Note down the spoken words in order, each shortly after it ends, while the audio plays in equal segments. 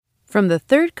From the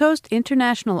Third Coast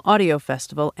International Audio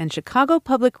Festival and Chicago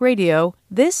Public Radio,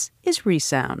 this is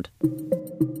Resound.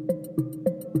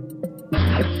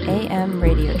 AM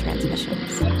radio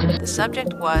transmissions. The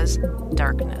subject was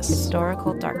darkness.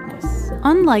 Historical darkness.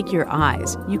 Unlike your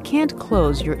eyes, you can't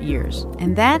close your ears.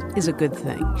 And that is a good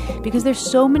thing, because there's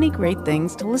so many great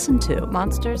things to listen to.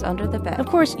 Monsters under the bed. Of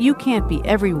course, you can't be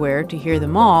everywhere to hear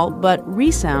them all, but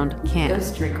Resound can.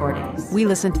 Ghost recordings. We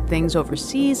listen to things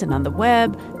overseas and on the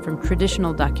web, from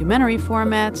traditional documentary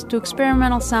formats to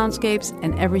experimental soundscapes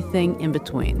and everything in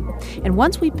between. And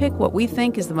once we pick what we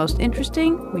think is the most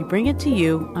interesting, we bring it to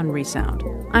you on Resound.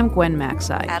 I'm Gwen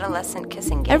Maxide. Adolescent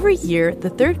kissing games. Every year, the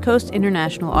Third Coast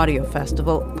International Audio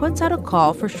Festival puts out a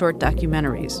call for short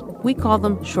documentaries. We call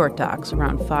them short docs,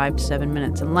 around 5 to 7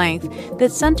 minutes in length,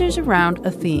 that centers around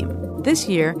a theme. This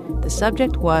year, the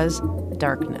subject was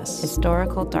darkness.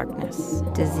 Historical darkness.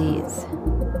 Disease.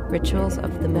 Rituals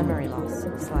of the memory loss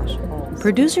 / holes.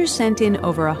 Producers sent in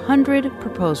over 100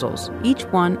 proposals, each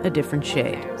one a different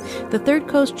shade. The Third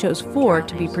Coast chose 4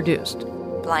 to be produced.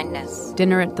 Blindness.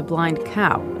 Dinner at the Blind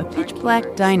Cow, a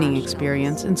pitch-black dining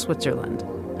experience in Switzerland.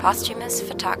 Posthumous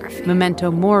photography. Memento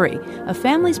Mori, a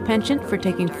family's penchant for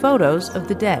taking photos of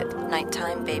the dead.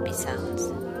 Nighttime baby sounds.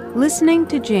 Listening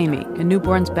to Jamie, a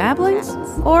newborn's babblings,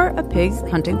 or a pig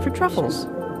hunting for truffles.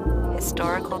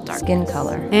 Historical darkness. Skin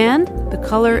color. And The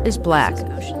Color is Black,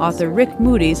 author Rick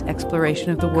Moody's exploration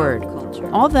of the word.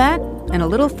 All that and a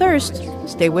little thirst.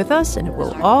 Stay with us and it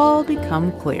will all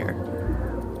become clear.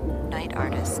 Night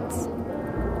artists.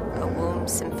 A womb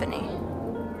symphony.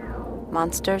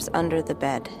 Monsters under the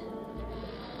bed.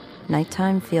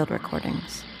 Nighttime field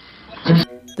recordings.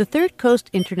 The Third Coast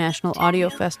International Audio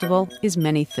Festival is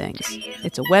many things.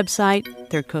 It's a website,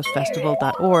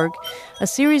 thirdcoastfestival.org, a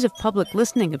series of public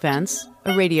listening events,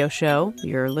 a radio show,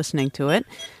 you're listening to it,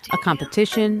 a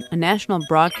competition, a national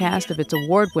broadcast of its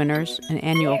award winners, an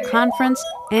annual conference,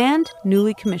 and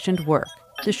newly commissioned work,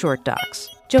 the Short Docs.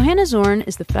 Johanna Zorn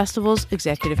is the festival's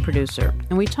executive producer,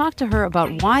 and we talked to her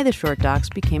about why the Short Docs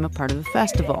became a part of the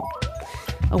festival.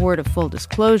 A word of full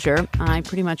disclosure, I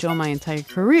pretty much owe my entire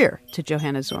career to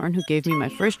Johanna Zorn, who gave me my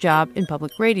first job in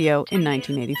public radio in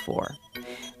 1984.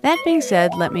 That being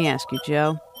said, let me ask you,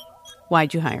 Jo,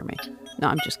 why'd you hire me? No,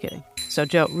 I'm just kidding. So,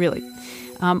 Jo, really,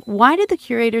 why did the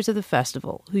curators of the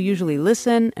festival, who usually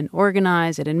listen and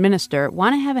organize and administer,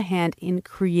 want to have a hand in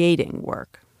creating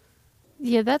work?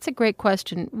 Yeah, that's a great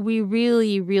question. We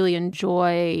really, really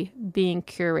enjoy being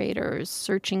curators,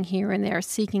 searching here and there,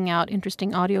 seeking out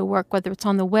interesting audio work, whether it's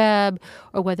on the web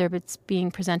or whether it's being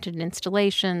presented in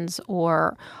installations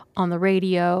or on the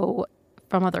radio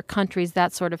from other countries,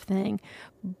 that sort of thing.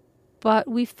 But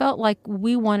we felt like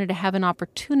we wanted to have an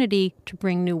opportunity to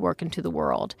bring new work into the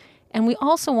world. And we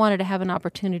also wanted to have an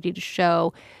opportunity to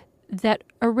show that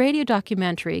a radio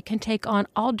documentary can take on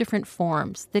all different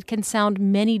forms that can sound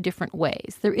many different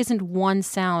ways. There isn't one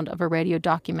sound of a radio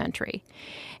documentary.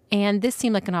 And this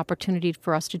seemed like an opportunity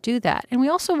for us to do that. And we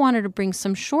also wanted to bring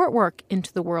some short work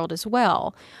into the world as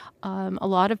well. A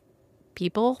lot of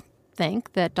people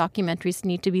think that documentaries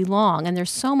need to be long, and there's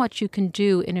so much you can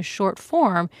do in a short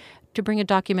form to bring a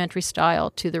documentary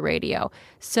style to the radio.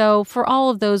 So for all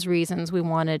of those reasons, we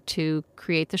wanted to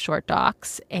create the short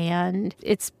docs, and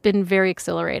it's been very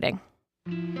exhilarating.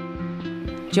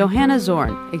 Johanna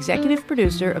Zorn, executive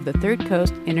producer of the Third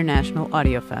Coast International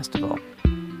Audio Festival,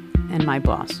 and my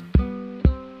boss.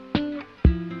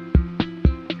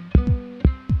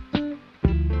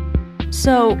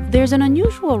 So, there's an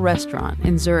unusual restaurant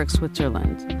in Zurich,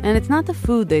 Switzerland, and it's not the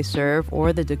food they serve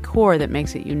or the decor that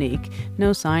makes it unique.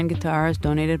 No signed guitars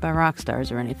donated by rock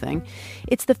stars or anything.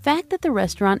 It's the fact that the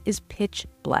restaurant is pitch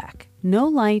black. No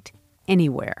light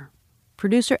anywhere.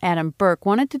 Producer Adam Burke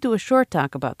wanted to do a short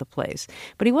talk about the place,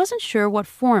 but he wasn't sure what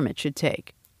form it should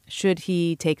take. Should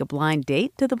he take a blind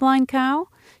date to the Blind Cow?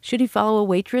 Should he follow a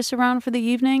waitress around for the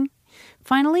evening?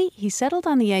 Finally, he settled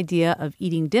on the idea of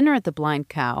eating dinner at the Blind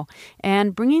Cow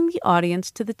and bringing the audience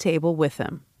to the table with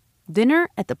him. Dinner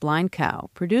at the Blind Cow,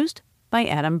 produced by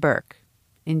Adam Burke.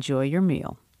 Enjoy your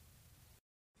meal.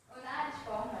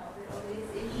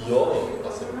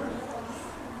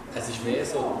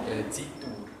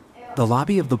 The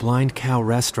lobby of the Blind Cow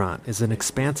restaurant is an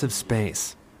expansive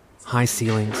space. High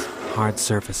ceilings, hard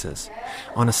surfaces.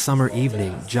 On a summer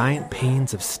evening, giant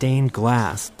panes of stained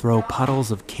glass throw puddles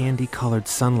of candy-colored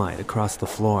sunlight across the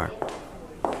floor.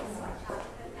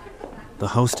 The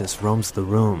hostess roams the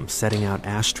room, setting out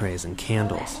ashtrays and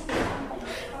candles.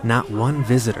 Not one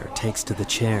visitor takes to the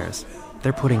chairs.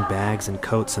 They're putting bags and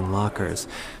coats in lockers.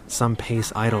 Some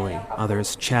pace idly,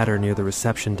 others chatter near the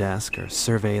reception desk or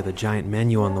survey the giant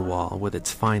menu on the wall with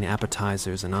its fine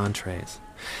appetizers and entrees.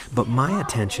 But my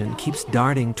attention keeps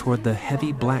darting toward the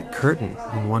heavy black curtain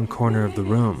in one corner of the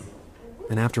room.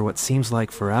 And after what seems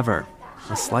like forever,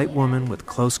 a slight woman with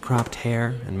close-cropped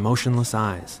hair and motionless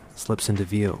eyes slips into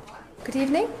view. Good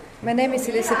evening. My name is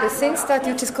Elizabeth Sinstad.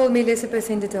 You just call me Elizabeth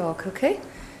in the dark, okay?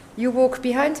 You walk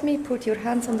behind me, put your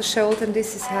hands on the shoulder, and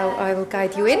this is how I will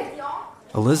guide you in.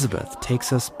 Elizabeth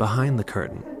takes us behind the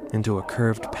curtain into a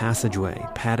curved passageway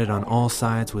padded on all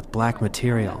sides with black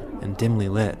material and dimly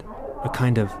lit, a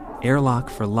kind of airlock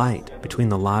for light between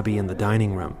the lobby and the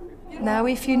dining room. Now,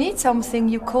 if you need something,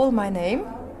 you call my name,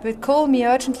 but call me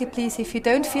urgently, please, if you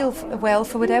don't feel well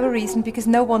for whatever reason, because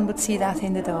no one would see that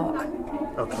in the dark.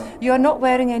 Okay. You are not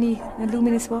wearing any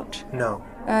luminous watch? No.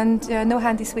 And no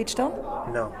hand is switched on?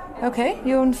 No. Okay.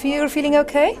 You're feeling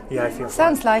okay? Yeah, I feel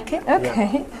Sounds like it.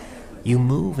 Okay. Yeah. You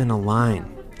move in a line,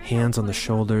 hands on the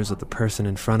shoulders of the person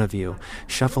in front of you,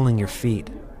 shuffling your feet.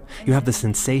 You have the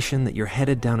sensation that you're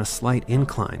headed down a slight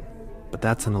incline, but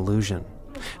that's an illusion.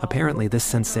 Apparently, this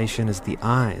sensation is the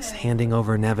eyes handing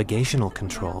over navigational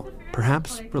control,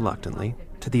 perhaps reluctantly,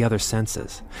 to the other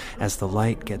senses, as the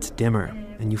light gets dimmer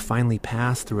and you finally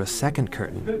pass through a second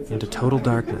curtain into total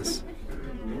darkness.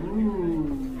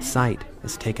 Sight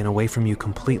is taken away from you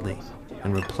completely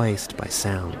and replaced by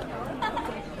sound.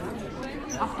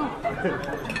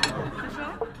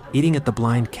 Eating at the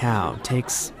Blind Cow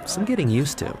takes some getting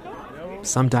used to.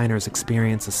 Some diners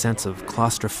experience a sense of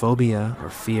claustrophobia or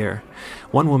fear.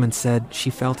 One woman said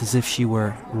she felt as if she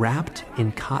were wrapped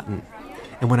in cotton.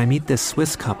 And when I meet this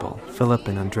Swiss couple, Philip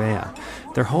and Andrea,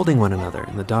 they're holding one another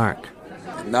in the dark.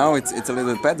 Now it's a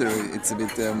little better. It's a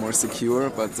bit more secure,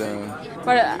 but...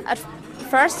 But at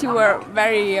first you were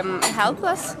very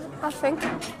helpless, I think.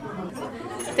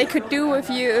 They could do with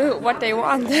you what they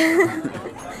want.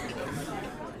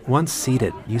 Once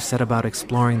seated, you set about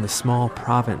exploring the small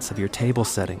province of your table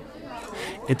setting.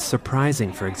 It's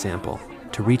surprising, for example,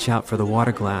 to reach out for the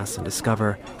water glass and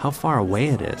discover how far away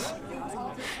it is.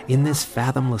 In this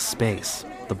fathomless space,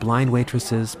 the blind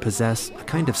waitresses possess a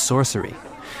kind of sorcery.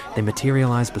 They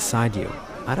materialize beside you,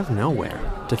 out of nowhere,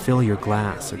 to fill your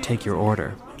glass or take your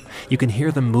order. You can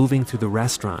hear them moving through the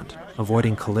restaurant,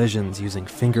 avoiding collisions using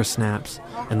finger snaps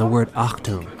and the word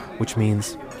Achtung, which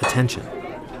means attention.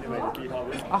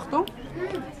 Achtung.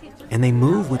 And they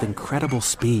move with incredible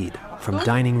speed, from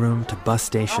dining room to bus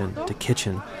station to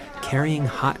kitchen, carrying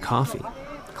hot coffee,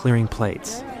 clearing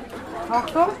plates.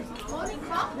 Achtung.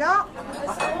 Ja.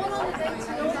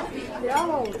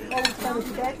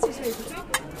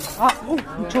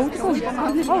 Entschuldigung.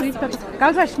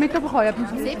 Gell, du hast es mitbekommen, ich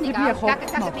habe einen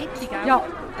Kopf gemacht. Ja,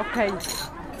 okay.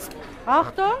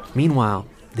 Achtung. Meanwhile,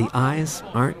 the eyes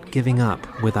aren't giving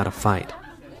up without a fight.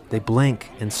 They blink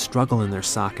and struggle in their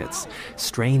sockets,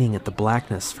 straining at the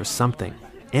blackness for something,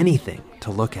 anything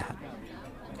to look at.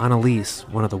 Annalise,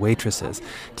 one of the waitresses,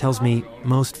 tells me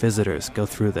most visitors go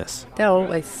through this. They're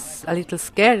always a little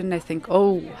scared and they think,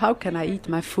 oh, how can I eat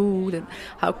my food and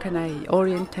how can I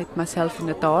orientate myself in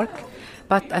the dark?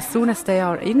 But as soon as they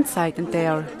are inside and they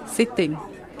are sitting,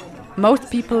 most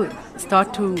people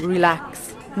start to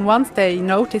relax. And once they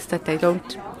notice that they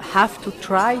don't have to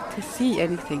try to see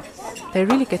anything, they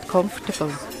really get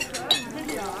comfortable.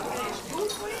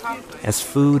 As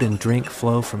food and drink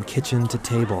flow from kitchen to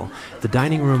table, the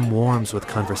dining room warms with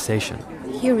conversation.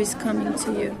 Here is coming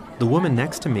to you. The woman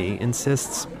next to me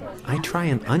insists I try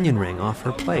an onion ring off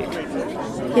her plate.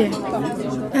 Here.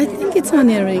 I think it's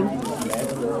onion ring.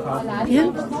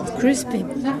 Yeah, it's crispy.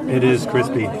 It is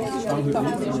crispy.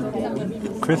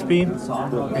 Crispy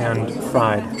and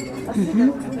fried.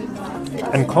 Mm-hmm.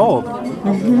 And cold.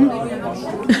 Mm-hmm.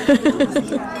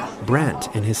 Brent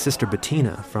and his sister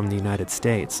Bettina from the United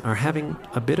States are having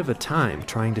a bit of a time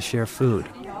trying to share food.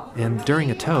 And during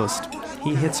a toast,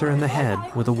 he hits her in the head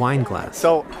with a wine glass.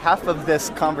 So half of this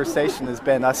conversation has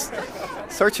been us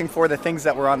searching for the things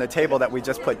that were on the table that we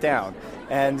just put down.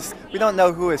 And we don't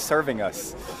know who is serving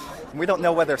us. We don't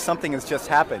know whether something has just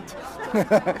happened.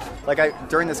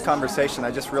 During this conversation,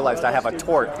 I just realized I have a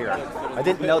tort here. I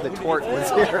didn't know the tort was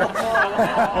here.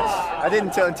 I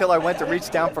didn't until I went to reach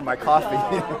down for my coffee.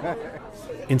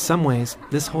 In some ways,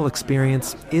 this whole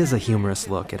experience is a humorous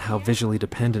look at how visually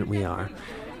dependent we are.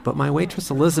 But my waitress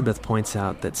Elizabeth points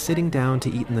out that sitting down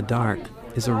to eat in the dark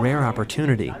is a rare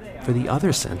opportunity for the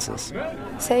other senses.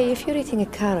 Say, if you're eating a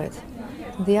carrot,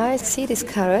 the eyes see this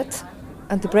carrot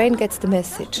and the brain gets the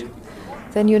message.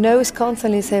 Then your nose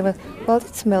constantly says, well,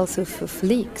 it smells of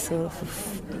leeks or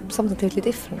of something totally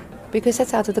different. because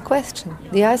that's out of the question.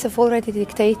 The eyes have already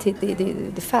dictated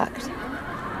the fact.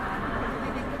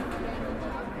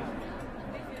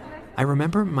 I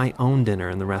remember my own dinner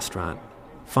in the restaurant,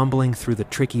 fumbling through the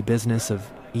tricky business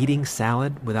of eating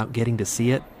salad without getting to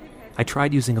see it. I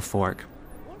tried using a fork,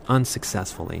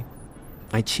 unsuccessfully.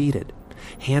 I cheated,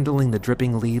 handling the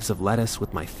dripping leaves of lettuce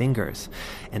with my fingers,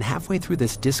 and halfway through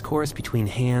this discourse between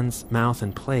hands, mouth,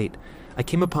 and plate, I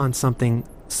came upon something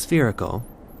spherical,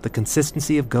 the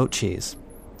consistency of goat cheese,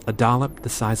 a dollop the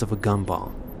size of a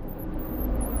gumball.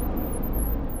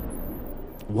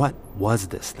 What was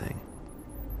this thing?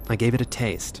 I gave it a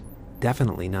taste,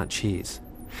 definitely not cheese.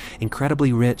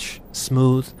 Incredibly rich,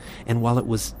 smooth, and while it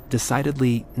was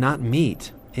decidedly not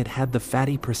meat, it had the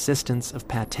fatty persistence of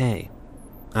pâté.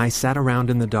 I sat around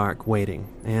in the dark, waiting,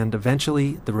 and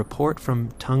eventually the report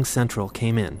from Tongue Central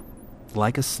came in,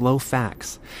 like a slow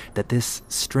fax, that this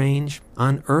strange,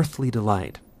 unearthly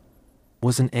delight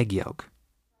was an egg yolk.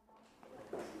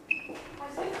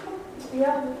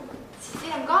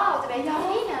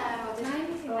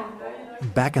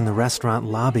 Back in the restaurant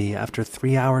lobby, after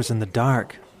 3 hours in the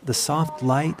dark, the soft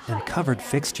light and covered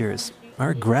fixtures are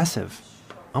aggressive,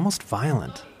 almost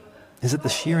violent. Is it the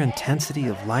sheer intensity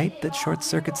of light that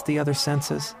short-circuits the other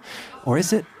senses? Or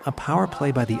is it a power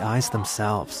play by the eyes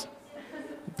themselves?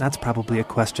 That's probably a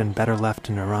question better left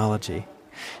to neurology.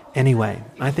 Anyway,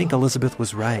 I think Elizabeth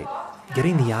was right.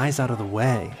 Getting the eyes out of the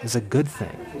way is a good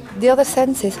thing. The other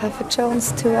senses have a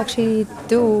chance to actually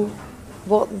do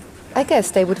what I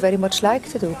guess they would very much like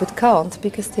to do, but can't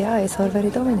because the eyes are very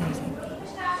dominating.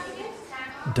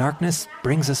 Darkness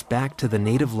brings us back to the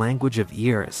native language of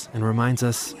ears and reminds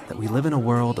us that we live in a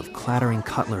world of clattering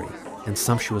cutlery and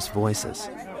sumptuous voices.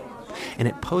 And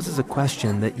it poses a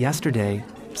question that yesterday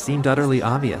seemed utterly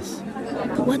obvious.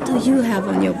 What do you have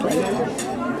on your plate?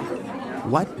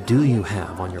 What do you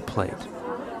have on your plate?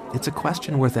 It's a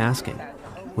question worth asking,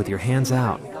 with your hands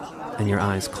out and your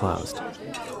eyes closed.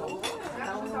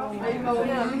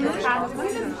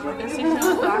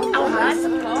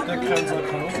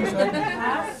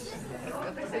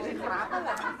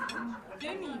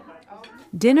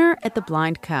 Dinner at the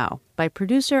Blind Cow by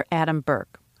producer Adam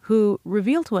Burke, who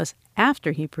revealed to us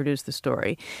after he produced the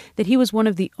story that he was one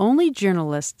of the only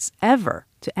journalists ever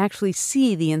to actually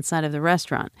see the inside of the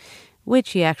restaurant,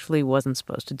 which he actually wasn't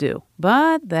supposed to do.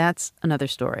 But that's another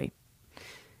story.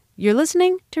 You're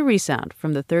listening to Resound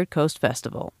from the Third Coast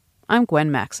Festival. I'm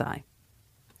Gwen Maxey.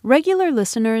 Regular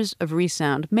listeners of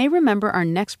Resound may remember our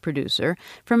next producer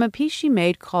from a piece she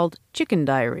made called Chicken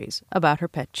Diaries about her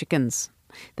pet chickens.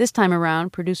 This time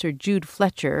around, producer Jude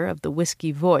Fletcher of The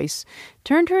Whiskey Voice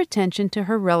turned her attention to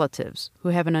her relatives, who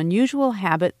have an unusual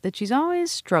habit that she's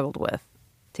always struggled with,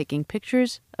 taking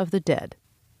pictures of the dead.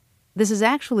 This is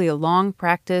actually a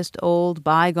long-practiced, old,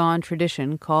 bygone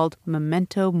tradition called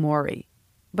memento mori.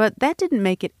 But that didn't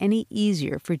make it any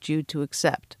easier for Jude to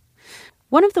accept.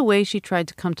 One of the ways she tried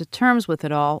to come to terms with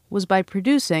it all was by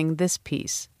producing this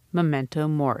piece, Memento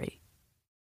Mori.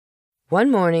 One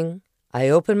morning, I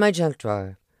opened my junk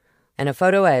drawer, and a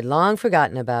photo I had long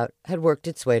forgotten about had worked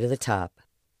its way to the top.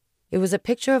 It was a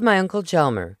picture of my Uncle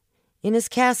Jelmer, in his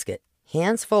casket,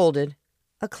 hands folded,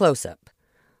 a close-up.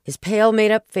 His pale,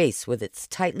 made-up face with its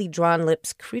tightly drawn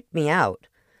lips creeped me out.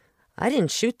 I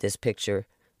didn't shoot this picture,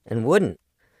 and wouldn't.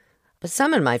 But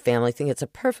some in my family think it's a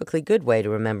perfectly good way to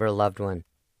remember a loved one.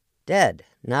 Dead,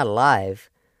 not alive.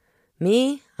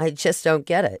 Me, I just don't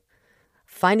get it.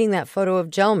 Finding that photo of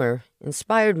Jelmer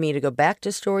inspired me to go back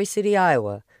to Story City,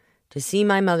 Iowa, to see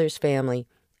my mother's family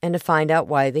and to find out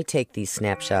why they take these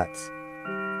snapshots.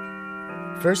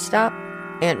 First stop,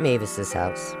 Aunt Mavis's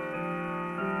house.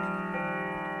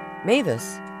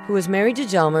 Mavis, who was married to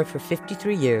Jelmer for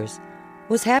 53 years,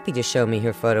 was happy to show me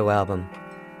her photo album.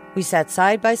 We sat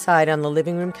side by side on the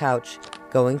living room couch,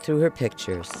 going through her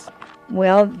pictures.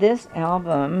 Well, this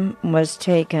album was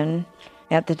taken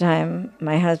at the time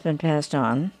my husband passed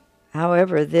on.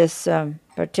 However, this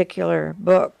particular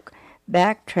book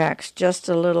backtracks just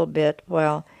a little bit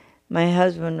while my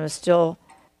husband was still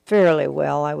fairly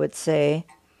well, I would say.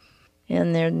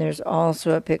 And then there's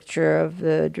also a picture of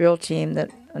the drill team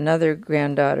that another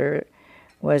granddaughter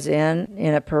was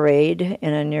in a parade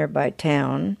in a nearby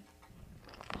town.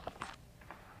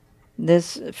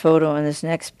 This photo on this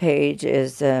next page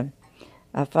is a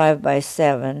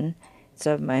 5x7. It's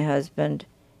of my husband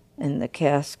in the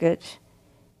casket.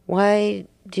 Why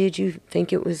did you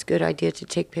think it was a good idea to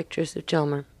take pictures of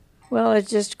Jelmer? Well, it's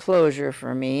just closure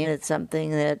for me. It's something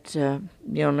that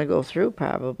you only go through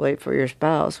probably for your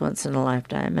spouse once in a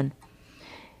lifetime,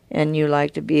 and you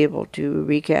like to be able to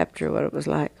recapture what it was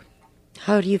like.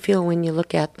 How do you feel when you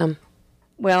look at them?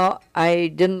 Well, I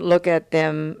didn't look at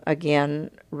them again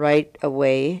right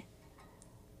away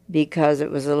because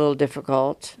it was a little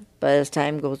difficult. But as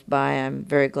time goes by, I'm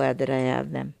very glad that I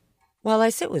have them. While I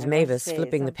sit with Mavis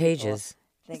flipping the pages,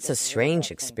 it's a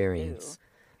strange experience.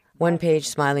 One page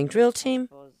smiling drill team,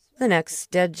 the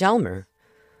next dead Jelmer.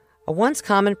 A once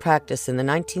common practice in the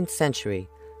 19th century,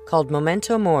 called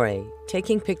memento mori,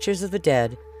 taking pictures of the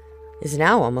dead, is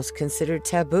now almost considered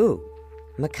taboo,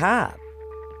 macabre.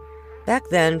 Back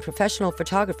then, professional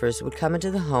photographers would come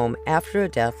into the home after a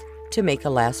death to make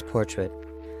a last portrait.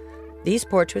 These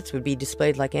portraits would be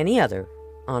displayed like any other,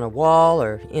 on a wall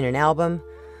or in an album.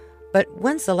 But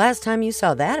when's the last time you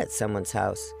saw that at someone's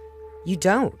house? You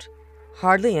don't.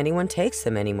 Hardly anyone takes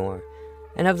them anymore.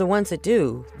 And of the ones that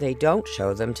do, they don't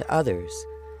show them to others.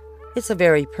 It's a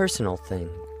very personal thing.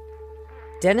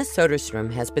 Dennis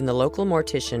Soderstrom has been the local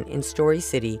mortician in Story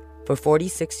City for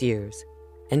 46 years,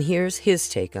 and here's his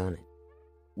take on it.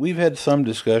 We've had some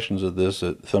discussions of this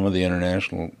at some of the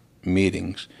international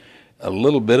meetings. A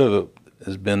little bit of it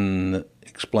has been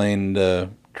explained,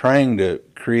 trying to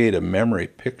create a memory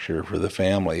picture for the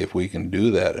family, if we can do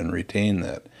that and retain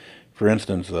that. For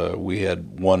instance, we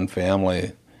had one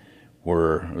family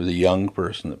where it was a young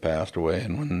person that passed away,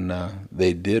 and when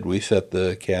they did, we set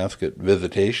the casket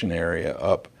visitation area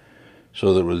up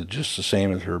so that it was just the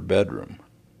same as her bedroom.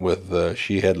 With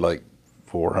she had like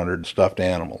 400 stuffed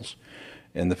animals,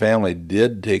 and the family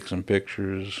did take some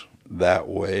pictures that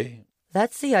way.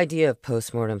 That's the idea of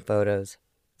postmortem photos.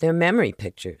 They're memory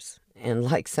pictures, and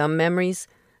like some memories,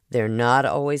 they're not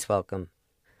always welcome.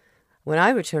 When I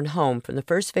returned home from the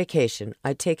first vacation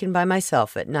I'd taken by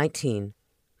myself at 19,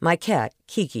 my cat,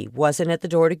 Kiki, wasn't at the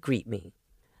door to greet me.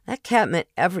 That cat meant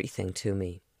everything to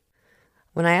me.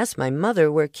 When I asked my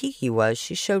mother where Kiki was,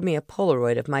 she showed me a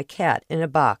Polaroid of my cat in a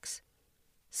box.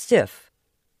 Stiff.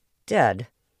 Dead.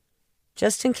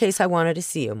 Just in case I wanted to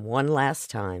see him one last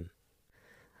time.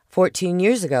 14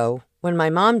 years ago, when my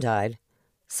mom died,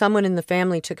 someone in the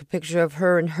family took a picture of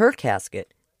her in her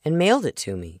casket and mailed it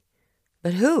to me.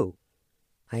 But who?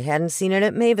 I hadn't seen it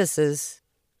at Mavis's.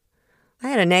 I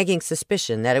had a nagging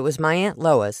suspicion that it was my Aunt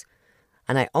Lois,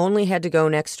 and I only had to go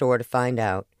next door to find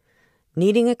out.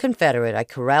 Needing a Confederate, I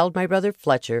corralled my brother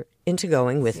Fletcher into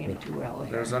going with me.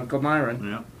 There's Uncle Myron.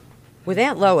 Yeah. With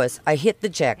Aunt Lois, I hit the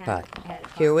jackpot.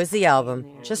 Here was the album,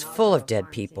 just full of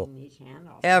dead people.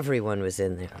 Everyone was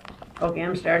in there. Okay,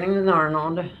 I'm starting with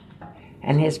Arnold,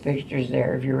 and his picture's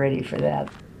there if you're ready for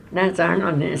that. That's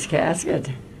Arnold in his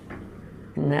casket.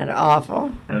 Isn't that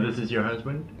awful? Now this is your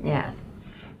husband? Yeah.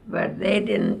 But they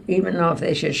didn't even know if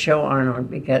they should show Arnold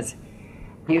because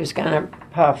he was kind of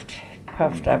puffed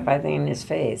up, I think, in his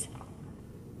face.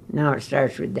 Now it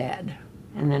starts with Dad.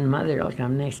 And then Mother will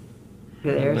come next.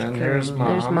 There's Mom.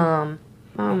 There's Mom.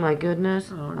 Oh, my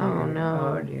goodness. Oh,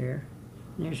 no. Oh, dear.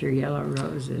 There's her yellow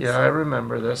roses. Yeah, I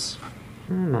remember this.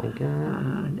 Oh, my God.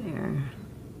 Oh, dear.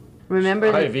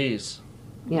 Remember IVs.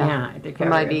 Yeah, to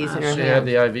from cover IVs in her hand. She had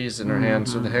the IVs in her hand,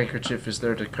 so the handkerchief is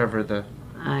there to cover the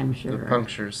I'm sure. the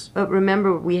punctures. But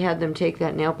remember, we had them take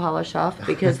that nail polish off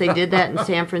because they did that in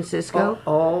San Francisco.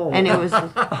 Oh. And it was,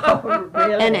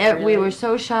 really? and we were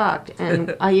so shocked.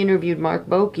 And I interviewed Mark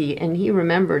Bokey, and he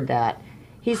remembered that.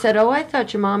 He said, "Oh, I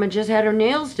thought your mom had just had her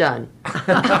nails done."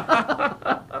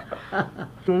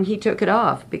 And he took it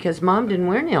off because Mom didn't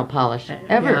wear nail polish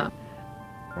ever. Yeah.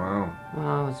 Wow.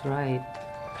 Wow, that's right.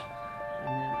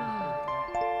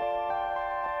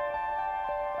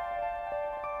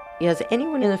 Has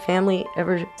anyone in the family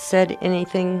ever said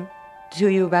anything to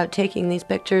you about taking these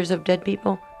pictures of dead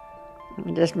people?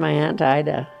 Just my Aunt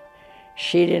Ida.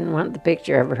 She didn't want the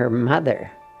picture of her mother.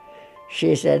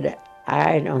 She said,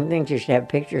 "I don't think you should have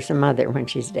pictures of Mother when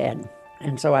she's dead.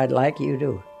 And so I'd like you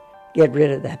to get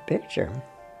rid of that picture."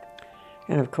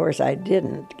 And of course I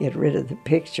didn't get rid of the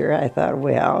picture. I thought,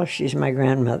 well, she's my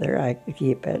grandmother. I could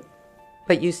keep it.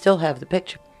 But you still have the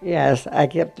picture. Yes, I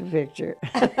kept the picture.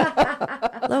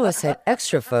 Lois had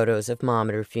extra photos of Mom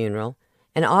at her funeral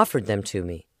and offered them to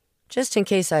me, just in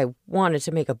case I wanted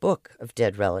to make a book of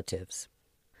dead relatives.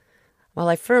 While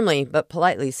I firmly but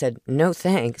politely said no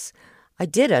thanks, I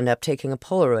did end up taking a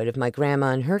Polaroid of my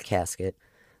grandma in her casket.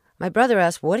 My brother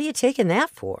asked, "What are you taking that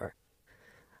for?"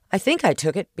 I think I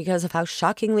took it because of how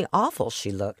shockingly awful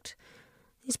she looked.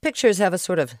 These pictures have a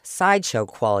sort of sideshow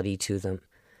quality to them.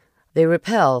 They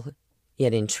repel,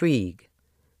 yet intrigue.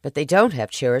 But they don't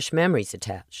have cherished memories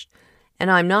attached.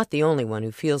 And I'm not the only one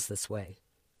who feels this way.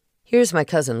 Here's my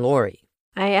cousin Lori.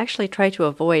 I actually try to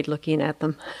avoid looking at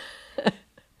them.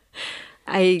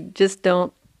 I just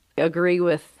don't agree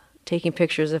with taking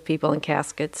pictures of people in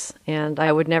caskets, and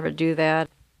I would never do that.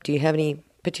 Do you have any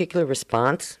particular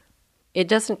response? it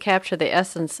doesn't capture the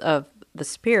essence of the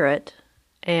spirit.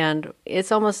 And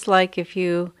it's almost like if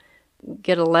you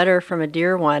get a letter from a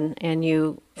dear one and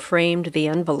you framed the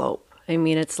envelope. I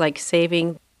mean, it's like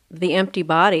saving the empty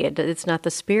body. It's not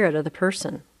the spirit of the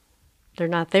person. They're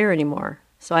not there anymore.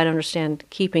 So I don't understand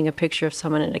keeping a picture of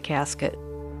someone in a casket.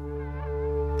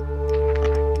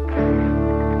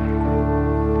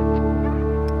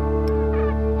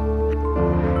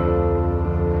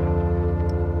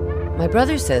 My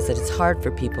brother says that it's hard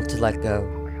for people to let go,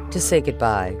 to say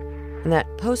goodbye, and that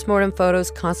post-mortem photos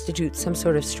constitute some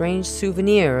sort of strange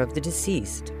souvenir of the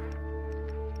deceased.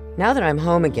 Now that I'm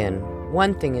home again,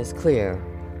 one thing is clear.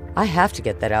 I have to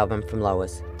get that album from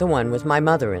Lois, the one with my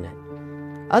mother in it.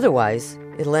 Otherwise,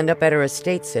 it'll end up at her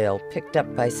estate sale, picked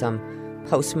up by some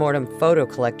post-mortem photo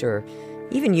collector, or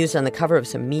even used on the cover of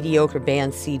some mediocre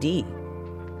band CD.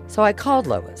 So I called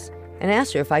Lois and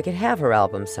asked her if I could have her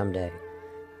album someday.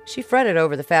 She fretted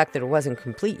over the fact that it wasn't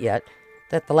complete yet,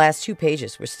 that the last 2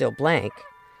 pages were still blank.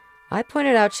 I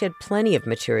pointed out she had plenty of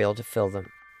material to fill them,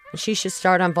 and she should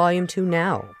start on volume 2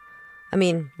 now. I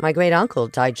mean, my great-uncle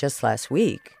died just last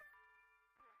week.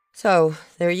 So,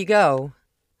 there you go.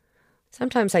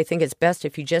 Sometimes I think it's best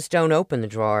if you just don't open the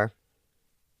drawer.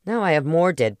 Now I have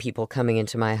more dead people coming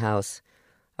into my house,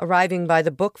 arriving by the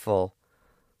bookful,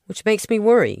 which makes me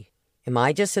worry. Am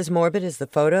I just as morbid as the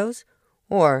photos?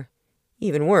 Or,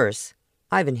 even worse,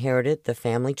 I've inherited the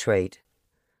family trait.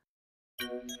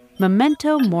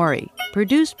 Memento Mori,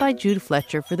 produced by Jude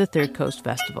Fletcher for the Third Coast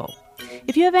Festival.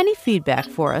 If you have any feedback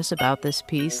for us about this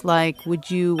piece, like would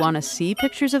you want to see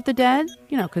pictures of the dead?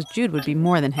 Because Jude would be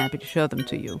more than happy to show them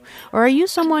to you. Or are you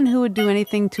someone who would do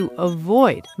anything to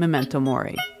avoid Memento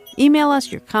Mori? Email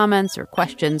us your comments or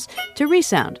questions to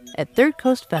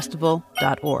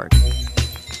resound@thirdcoastfestival.org.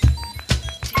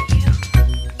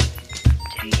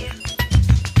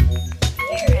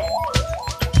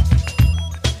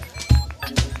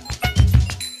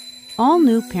 All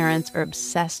new parents are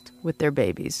obsessed with their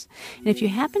babies. And if you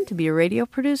happen to be a radio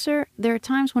producer, there are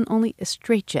times when only a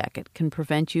straitjacket can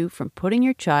prevent you from putting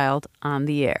your child on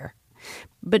the air.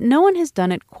 But no one has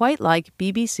done it quite like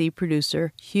BBC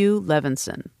producer Hugh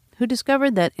Levinson, who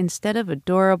discovered that instead of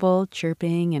adorable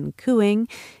chirping and cooing,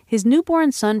 his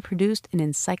newborn son produced an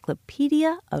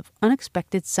encyclopedia of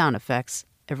unexpected sound effects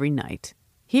every night.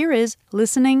 Here is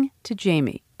Listening to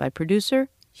Jamie by producer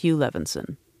Hugh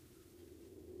Levinson.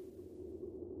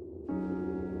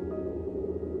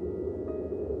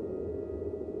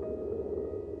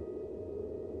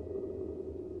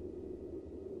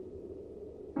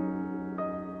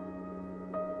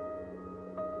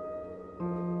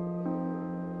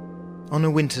 On a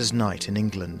winter's night in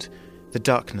England, the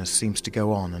darkness seems to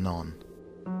go on and on.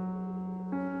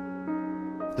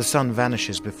 The sun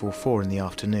vanishes before 4 in the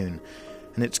afternoon,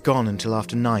 and it's gone until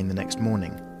after 9 the next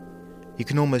morning. You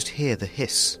can almost hear the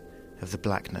hiss of the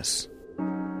blackness.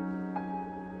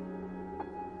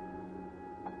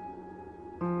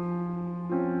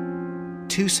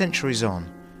 Two centuries on,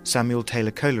 Samuel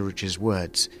Taylor Coleridge's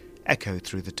words echo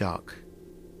through the dark.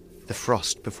 The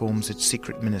frost performs its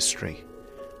secret ministry,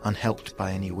 unhelped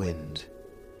by any wind.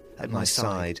 At my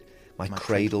side, my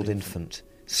cradled infant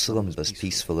slumbers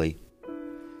peacefully.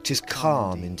 'Tis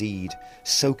calm indeed,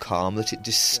 so calm that it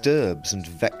disturbs and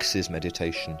vexes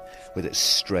meditation with its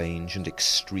strange and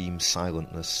extreme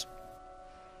silentness.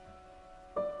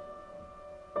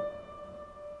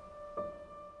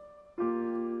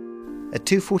 At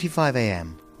 2:45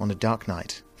 a.m. on a dark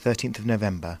night, 13th of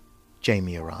November,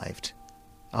 Jamie arrived,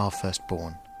 our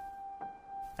firstborn.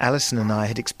 Alison and I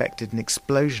had expected an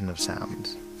explosion of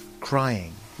sounds.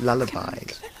 Crying,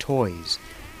 lullabies, toys,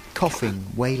 coughing,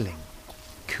 wailing,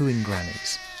 cooing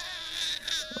grannies.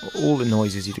 All the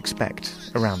noises you'd expect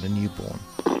around a newborn.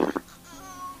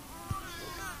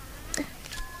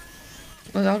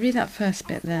 Well, I'll read that first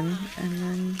bit then, and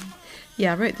then...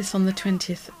 Yeah, I wrote this on the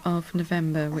 20th of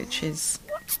November, which is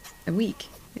a week.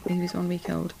 He was 1 week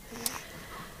old.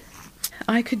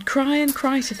 I could cry and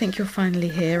cry to think you're finally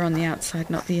here on the outside,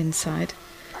 not the inside.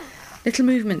 Little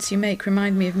movements you make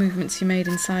remind me of movements you made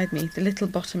inside me, the little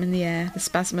bottom in the air, the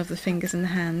spasm of the fingers and the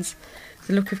hands,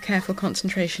 the look of careful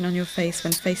concentration on your face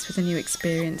when faced with a new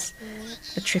experience,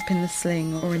 a trip in the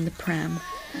sling or in the pram.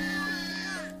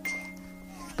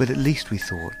 But at least we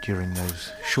thought during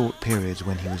those short periods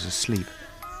when he was asleep,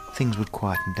 things would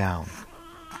quieten down.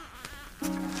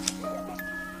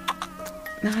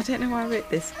 No, I don't know why I wrote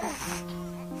this.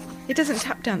 He doesn't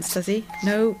tap dance, does he?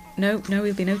 No,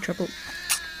 he'll be no trouble.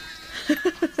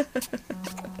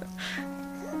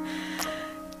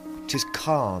 'Tis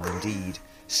calm indeed,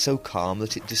 so calm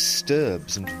that it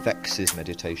disturbs and vexes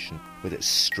meditation with its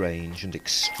strange and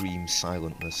extreme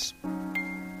silentness.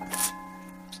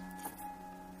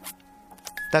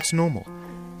 That's normal.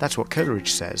 That's what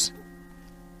Coleridge says.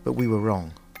 But we were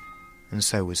wrong, and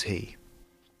so was he.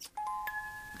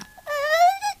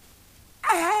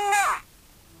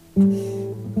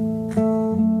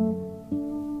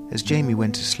 As Jamie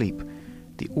went to sleep,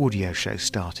 the audio show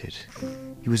started.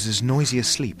 He was as noisy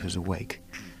asleep as awake.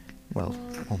 Well,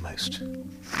 almost. Do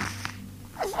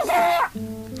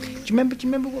you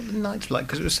remember what the nights were like?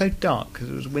 Because it was so dark, because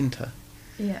it was winter.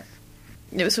 Yeah.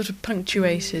 It was sort of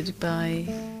punctuated by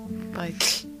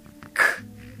these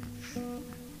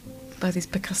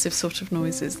percussive sort of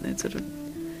noises. And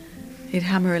he'd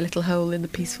hammer a little hole in the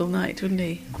peaceful night, wouldn't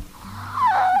he?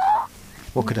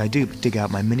 What could I do but dig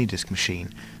out my mini-disc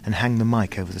machine and hang the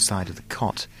mic over the side of the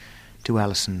cot, to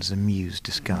Alison's amused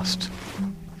disgust.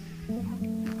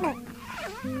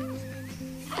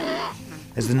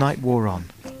 As the night wore on,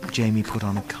 Jamie put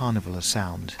on a carnival of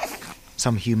sound.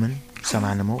 Some human, some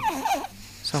animal,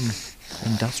 some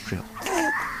industrial.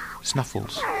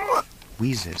 Snuffles,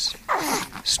 wheezes,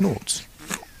 snorts,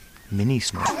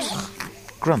 mini-snorts,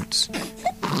 grunts,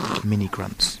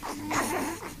 mini-grunts,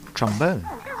 trombone,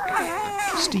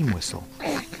 steam whistle,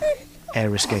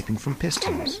 air escaping from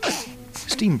pistons,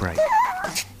 steam brake,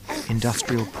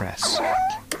 industrial press,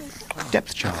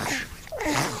 depth charge,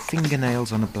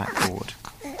 fingernails on a blackboard,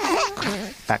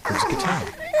 backwards guitar,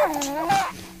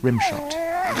 rim shot,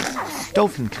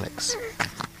 dolphin clicks,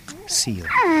 seal,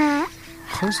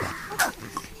 Jose,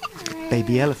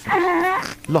 baby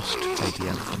elephant, lost baby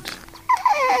elephant,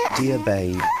 Dear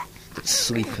babe, that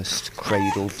sleepest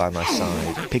cradled by my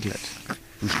side, piglet,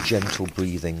 whose gentle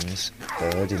breathings,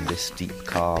 heard in this deep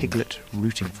calm, piglet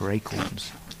rooting for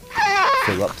acorns,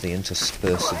 fill up the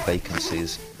interspersive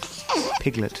vacancies,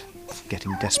 piglet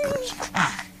getting desperate,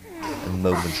 and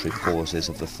momentary pauses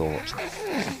of the thought.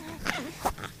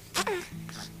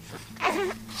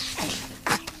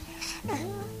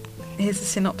 Here's a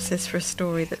synopsis for a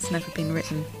story that's never been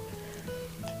written.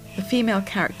 The female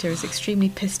character is extremely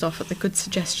pissed off at the good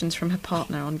suggestions from her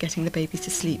partner on getting the baby to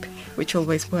sleep, which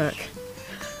always work.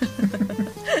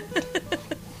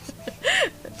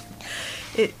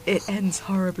 It ends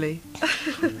horribly.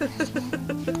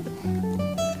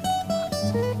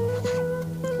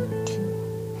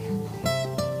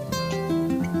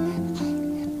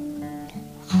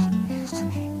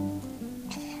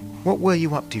 What were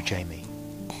you up to, Jamie?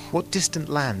 What distant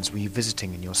lands were you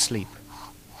visiting in your sleep?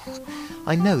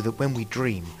 I know that when we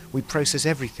dream, we process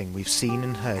everything we've seen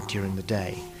and heard during the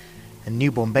day, and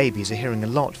newborn babies are hearing a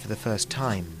lot for the first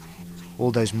time.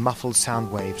 All those muffled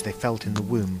sound waves they felt in the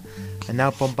womb are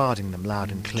now bombarding them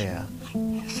loud and clear.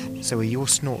 So are your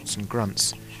snorts and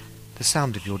grunts the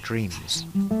sound of your dreams.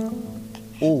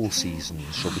 All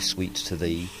seasons shall be sweet to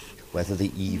thee, whether the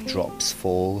eavesdrops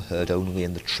fall heard only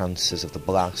in the trances of the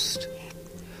blast,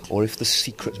 or if the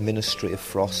secret ministry of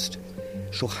frost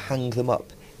shall hang them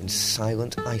up in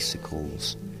silent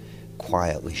icicles,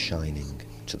 quietly shining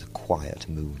to the quiet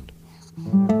moon.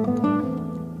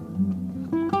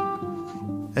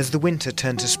 As the winter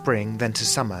turned to spring, then to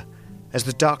summer, as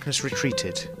the darkness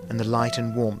retreated and the light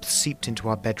and warmth seeped into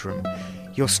our bedroom,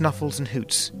 your snuffles and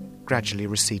hoots gradually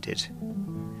receded.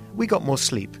 We got more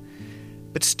sleep,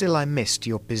 but still I missed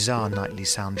your bizarre nightly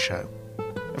sound show.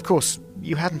 Of course,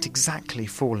 you hadn't exactly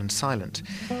fallen silent.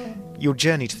 Your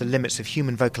journey to the limits of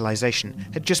human vocalization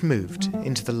had just moved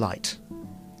into the light.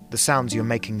 The sounds you're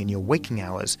making in your waking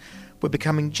hours were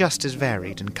becoming just as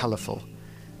varied and colourful,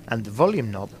 and the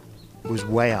volume knob was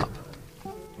way up.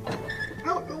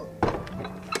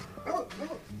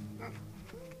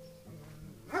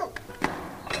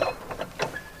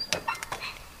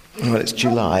 Well, it's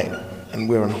July, and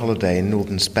we're on holiday in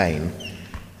northern Spain,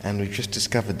 and we've just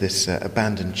discovered this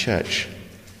abandoned church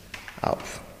up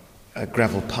a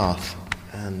gravel path,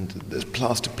 and there's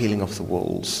plaster peeling off the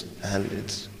walls, and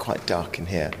it's quite dark in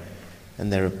here,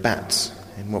 and there are bats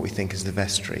in what we think is the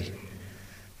vestry.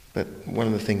 But one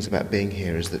of the things about being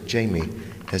here is that Jamie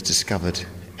has discovered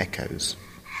echoes.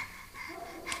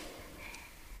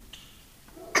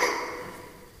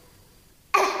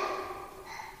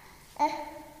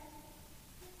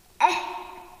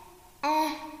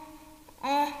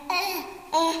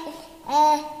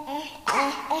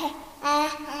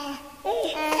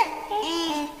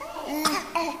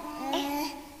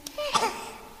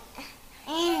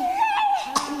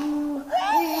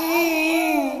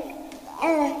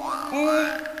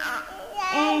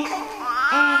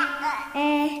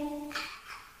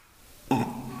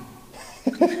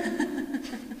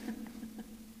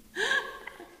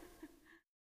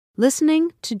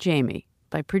 Listening to Jamie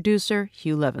by producer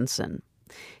Hugh Levinson.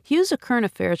 Hugh's a current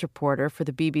affairs reporter for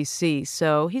the BBC,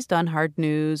 so he's done hard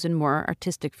news and more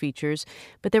artistic features,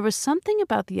 but there was something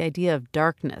about the idea of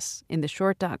darkness in the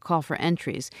ShortDoc call for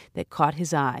entries that caught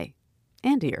his eye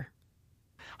and ear.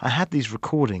 I had these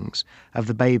recordings of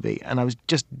the baby, and I was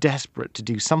just desperate to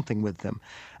do something with them.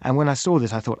 And when I saw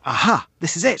this, I thought, aha,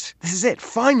 this is it,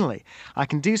 finally. I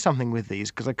can do something with these,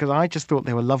 because I just thought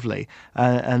they were lovely,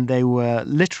 and they were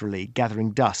literally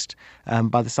gathering dust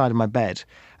by the side of my bed.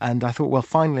 And I thought, well,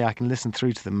 finally I can listen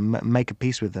through to them, make a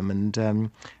piece with them,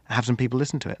 and have some people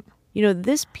listen to it. You know,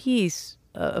 this piece,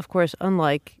 of course,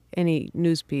 unlike any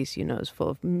news piece, is full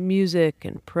of music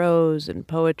and prose and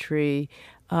poetry.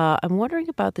 I'm wondering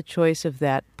about the choice of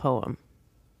that poem.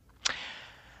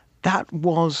 That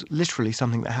was literally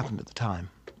something that happened at the time.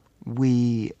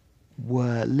 We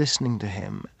were listening to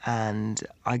him, and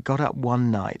I got up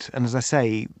one night, and as I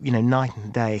say, night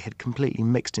and day had completely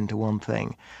mixed into one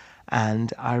thing.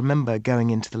 And I remember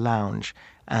going into the lounge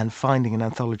and finding an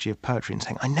anthology of poetry and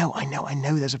saying, I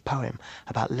know there's a poem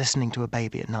about listening to a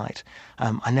baby at night.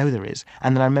 I know there is.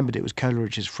 And then I remembered it was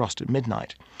Coleridge's Frost at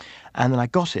Midnight. And then I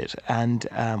got it, and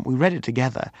we read it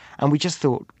together, and we just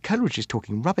thought, Coleridge is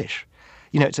talking rubbish.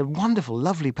 It's a wonderful,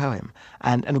 lovely poem.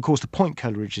 And of course, the point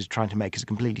Coleridge is trying to make is a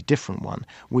completely different one,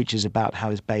 which is about how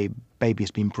his baby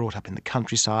has been brought up in the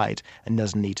countryside and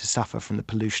doesn't need to suffer from the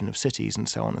pollution of cities and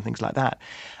so on and things like that.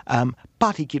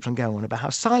 But he keeps on going on about how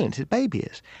silent his baby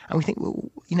is. And we think, well,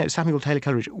 Samuel Taylor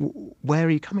Coleridge, where are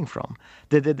you coming from?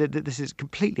 This is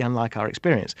completely unlike our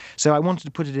experience. So I wanted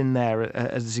to put it in there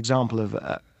as this example of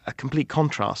a complete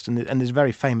contrast and this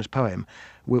very famous poem,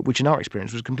 which in our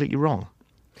experience was completely wrong.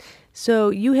 So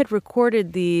you had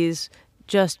recorded these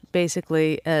just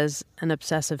basically as an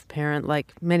obsessive parent,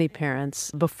 like many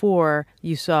parents, before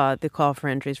you saw the call for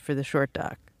entries for the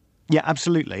ShortDoc. Yeah,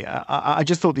 absolutely. I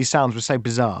just thought these sounds were so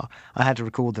bizarre, I had to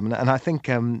record them. And I think,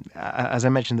 as I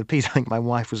mentioned in the piece, I think my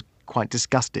wife was quite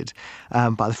disgusted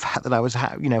by the fact that I was,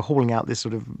 hauling out this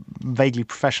sort of vaguely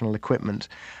professional equipment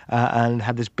and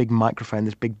had this big microphone,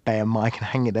 this big Bayer mic, and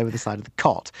hanging it over the side of the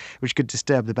cot, which could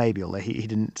disturb the baby, although he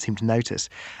didn't seem to notice.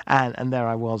 And there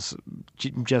I was,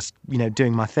 just,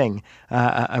 doing my thing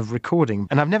of recording.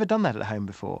 And I've never done that at home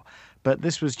before, but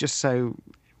this was just so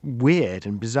weird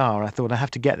and bizarre. I thought I have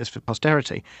to get this for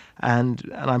posterity, and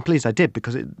I'm pleased I did,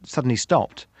 because it suddenly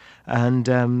stopped, and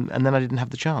then I didn't have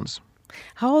the chance.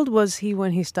 How old was he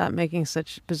when he stopped making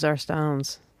such bizarre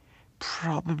sounds?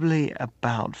 Probably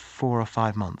about 4 or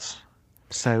 5 months.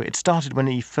 So it started when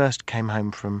he first came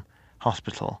home from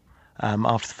hospital,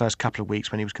 after the first couple of weeks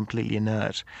when he was completely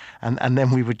inert, and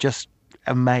then we were just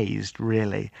amazed,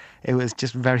 really. It was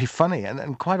just very funny,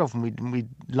 and quite often we'd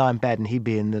lie in bed and he'd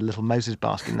be in the little Moses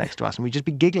basket next to us, and we'd just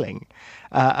be giggling,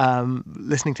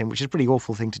 listening to him, which is a pretty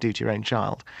awful thing to do to your own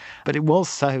child. But it was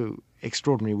so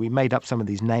extraordinary. We made up some of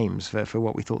these names for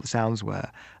what we thought the sounds were,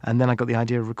 and then I got the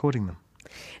idea of recording them.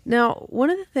 Now,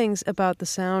 one of the things about the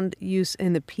sound use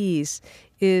in the piece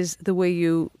is the way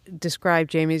you describe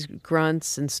Jamie's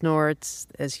grunts and snorts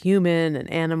as human and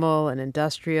animal and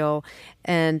industrial.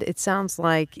 And it sounds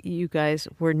like you guys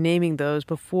were naming those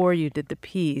before you did the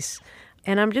piece.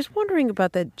 And I'm just wondering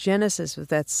about that genesis of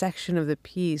that section of the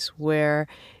piece where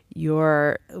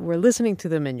we're listening to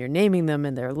them and you're naming them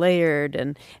and they're layered.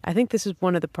 And I think this is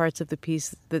one of the parts of the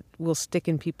piece that will stick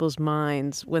in people's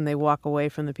minds when they walk away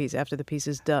from the piece after the piece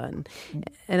is done.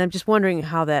 And I'm just wondering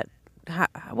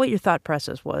what your thought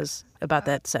process was about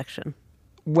that section.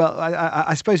 Well,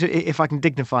 I suppose if I can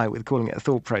dignify it with calling it a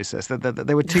thought process, that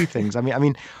there were two things. I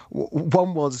mean,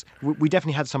 one was we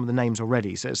definitely had some of the names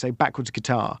already. So backwards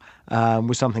guitar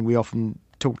was something we often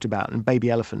talked about, and baby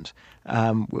elephant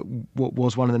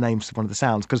was one of the names of one of the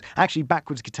sounds, because actually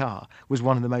backwards guitar was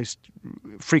one of the most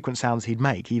frequent sounds he'd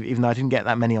make, even though I didn't get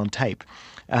that many on tape.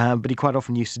 But he quite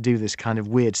often used to do this kind of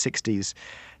weird 60s,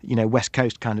 West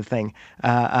Coast kind of thing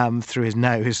through his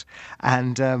nose.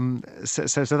 And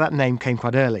so that name came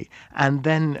quite early. And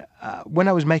then when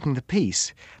I was making the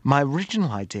piece, my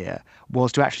original idea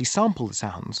was to actually sample the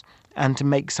sounds and to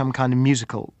make some kind of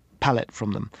musical palette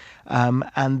from them.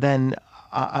 And then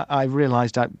I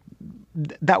realised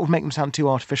that would make them sound too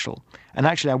artificial. And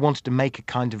actually I wanted to make a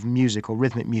kind of music or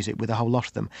rhythmic music with a whole lot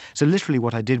of them. So literally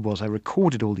what I did was I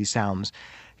recorded all these sounds,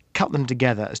 cut them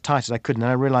together as tight as I could, and then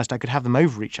I realised I could have them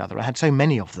over each other. I had so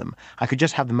many of them. I could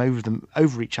just have them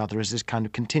over each other as this kind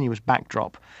of continuous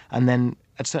backdrop, and then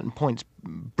at certain points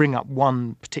bring up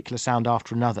one particular sound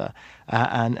after another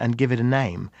and give it a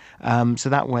name. So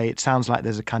that way it sounds like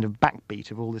there's a kind of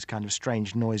backbeat of all this kind of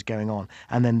strange noise going on,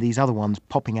 and then these other ones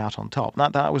popping out on top.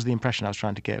 That was the impression I was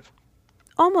trying to give.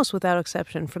 almost without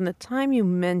exception, from the time you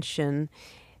mention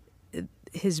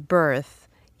his birth,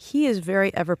 he is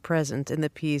very ever-present in the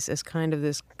piece as kind of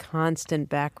this constant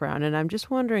background. And I'm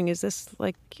just wondering, is this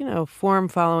like, form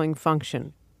following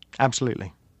function?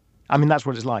 Absolutely. I mean, that's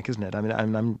what it's like, isn't it? I mean,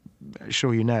 I'm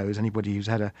sure you know, as anybody who's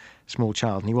had a small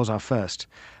child, and he was our first,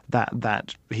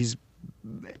 that he's...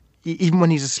 Even when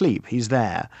he's asleep, he's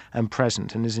there and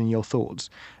present and is in your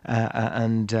thoughts.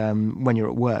 And when you're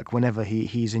at work, whenever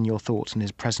he's in your thoughts and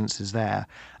his presence is there.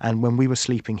 And when we were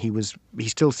sleeping, he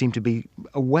still seemed to be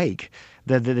awake.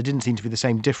 There didn't seem to be the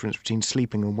same difference between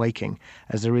sleeping and waking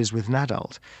as there is with an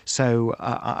adult. So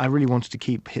I really wanted to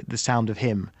keep the sound of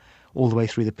him all the way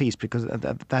through the piece, because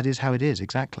that is how it is,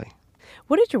 exactly.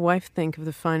 What did your wife think of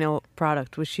the final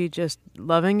product? Was she just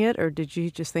loving it, or did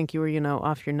she just think you were,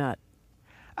 off your nut?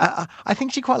 I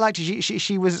think she quite liked it.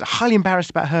 She was highly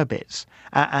embarrassed about her bits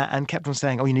and kept on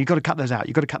saying, you've got to cut those out,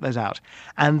 you've got to cut those out.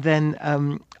 And then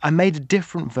I made a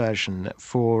different version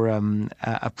for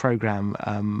a program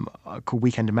called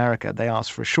Weekend America. They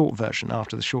asked for a short version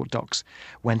after the ShortDocs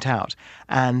went out.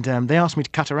 And they asked me to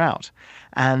cut her out.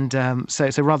 And so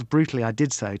rather brutally I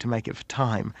did so to make it for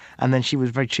time. And then she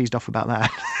was very cheesed off about that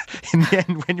in the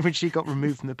end when she got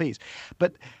removed from the piece.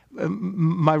 But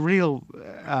my real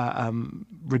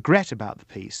regret about the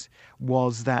piece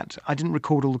was that I didn't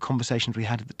record all the conversations we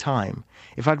had at the time.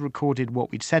 If I'd recorded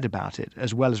what we'd said about it,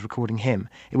 as well as recording him,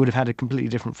 it would have had a completely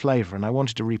different flavour, and I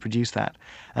wanted to reproduce that.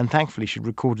 And thankfully she'd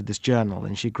recorded this journal,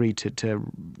 and she agreed to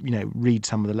read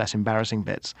some of the less embarrassing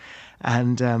bits.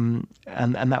 And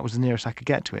that was the nearest I could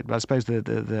get to it. But I suppose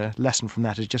the lesson from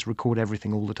that is just record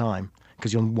everything all the time,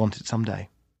 because you'll want it someday.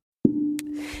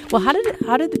 Well, how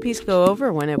did the piece go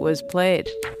over when it was played?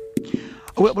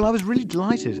 Well, I was really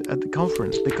delighted at the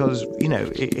conference because,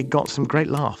 it got some great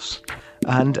laughs.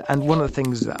 And one of the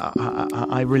things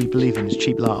I really believe in is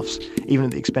cheap laughs, even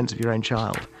at the expense of your own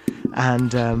child.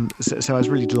 And so I was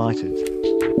really delighted.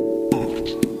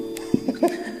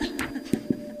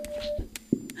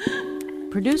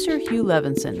 Producer Hugh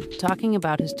Levinson talking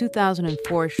about his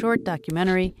 2004 short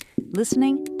documentary,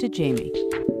 Listening to Jamie.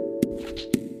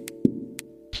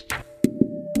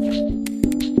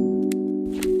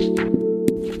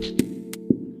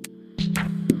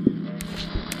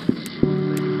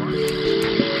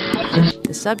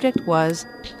 The subject was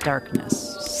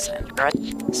darkness.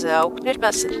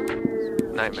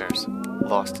 Nightmares,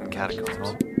 lost in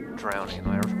catacombs, drowning,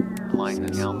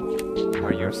 blindness.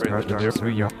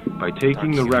 By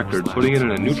taking the record, putting it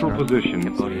in a neutral position,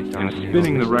 and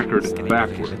spinning the record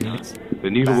backwards, the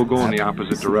needle will go in the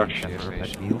opposite direction.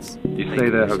 You say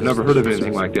that I've never heard of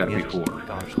anything like that before.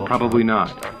 Probably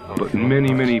not. But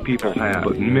many people have.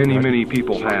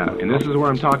 And this is where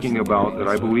I'm talking about that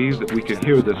I believe that we can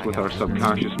hear this with our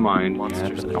subconscious mind. I want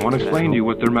to explain to you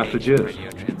what their message is.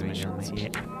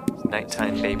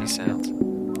 Nighttime baby sounds,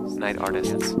 night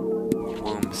artists,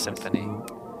 womb symphony,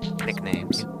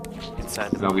 nicknames.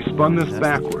 Now we spun this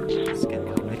backwards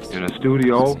in a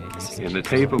studio, and the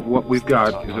tape of what we've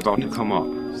got is about to come up.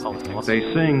 They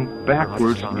sing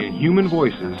backwards in human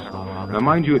voices. Now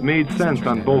mind you, it made sense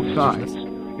on both sides.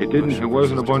 It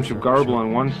wasn't a bunch of garble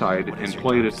on one side and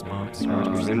played it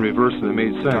in reverse and it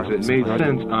made sense. It made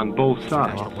sense on both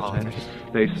sides.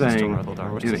 They sang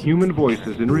in human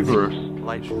voices in reverse,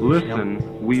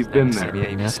 listen, we've been there.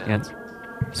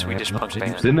 Swedish punk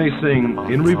band. Then they sing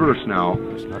in reverse now,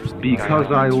 because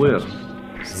I live.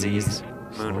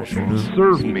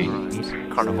 Serve me.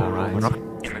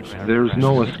 There's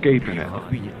no escaping it.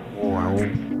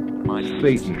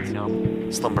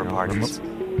 Satan. Slumber parties.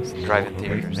 Drive-in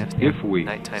theaters. If we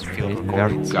nighttime field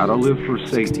recordings. Gotta live for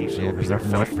Satan. Film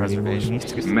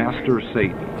preservations. Master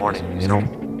Satan. Morning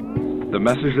music. The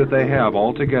message that they have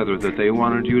all together that they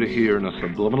wanted you to hear in a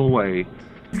subliminal way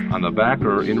on the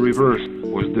backer in reverse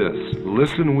was this.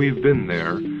 Listen, we've been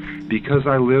there. Because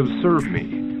I live, serve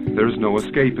me. There's no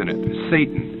escaping it.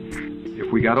 Satan.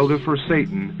 If we gotta live for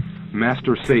Satan,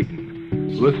 Master Satan.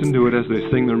 Listen to it as they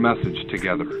sing their message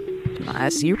together.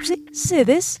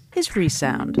 This is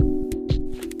Resound.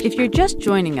 If you're just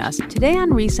joining us, today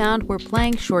on Resound we're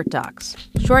playing short docs,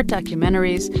 short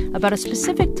documentaries about a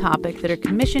specific topic that are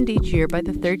commissioned each year by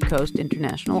the Third Coast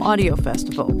International Audio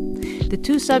Festival. The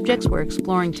two subjects we're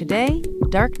exploring today,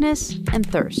 darkness and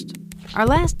thirst. Our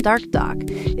last dark doc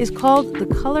is called The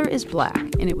Color is Black,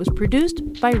 and it was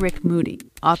produced by Rick Moody,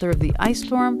 author of The Ice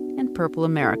Storm and Purple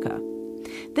America.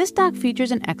 This doc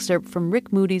features an excerpt from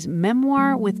Rick Moody's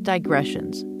memoir with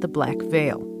digressions, The Black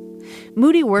Veil.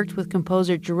 Moody worked with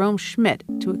composer Jerome Schmidt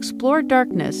to explore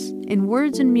darkness in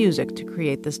words and music to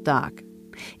create this doc.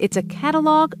 It's a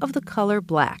catalog of the color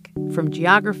black, from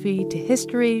geography to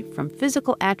history, from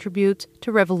physical attributes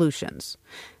to revolutions.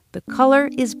 The Color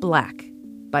is Black,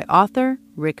 by author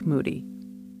Rick Moody.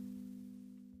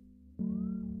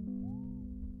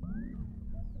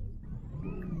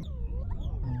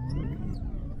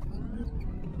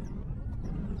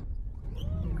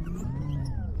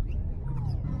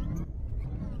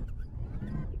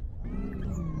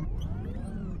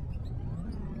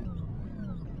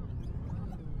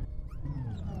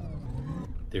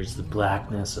 There's the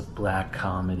blackness of black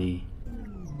comedy,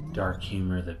 dark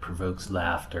humor that provokes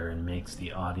laughter and makes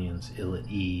the audience ill at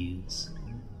ease.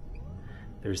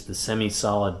 There's the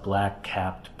semi-solid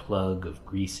black-capped plug of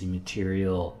greasy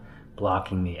material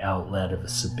blocking the outlet of a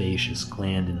sebaceous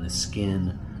gland in the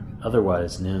skin,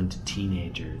 otherwise known to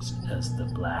teenagers as the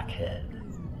blackhead.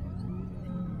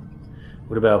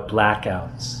 What about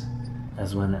blackouts?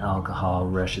 As when alcohol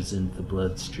rushes into the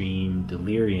bloodstream,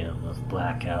 delirium of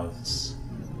blackouts.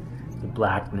 The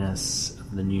blackness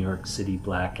of the New York City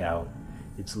blackout,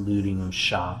 its looting of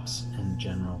shops and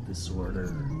general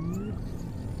disorder.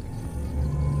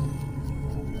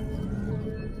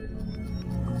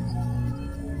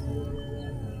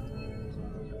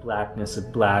 Blackness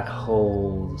of black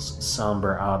holes,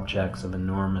 somber objects of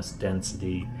enormous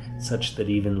density, such that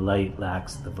even light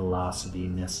lacks the velocity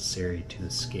necessary to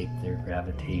escape their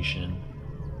gravitation.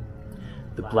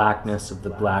 The blackness of the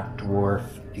black dwarf,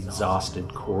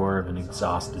 exhausted core of an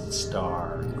exhausted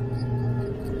star.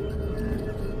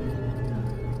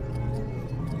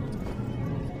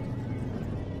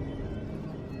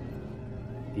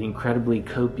 The incredibly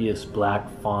copious black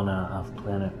fauna of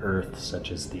planet Earth,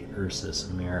 such as the Ursus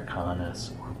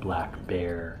americanus or black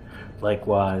bear.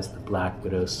 Likewise, the black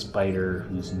widow spider,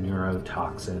 whose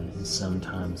neurotoxin is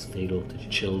sometimes fatal to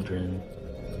children.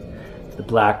 The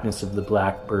blackness of the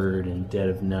blackbird in dead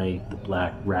of night, the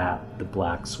black rat, the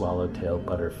black swallowtail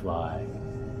butterfly.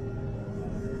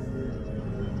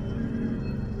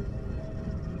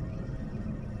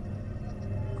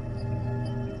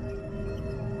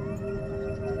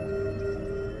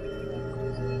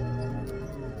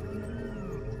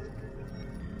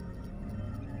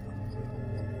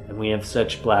 And we have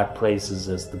such black places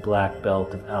as the Black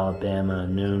Belt of Alabama,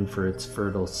 known for its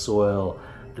fertile soil,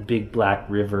 the big black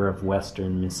river of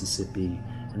western Mississippi,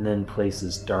 and then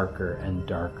places darker and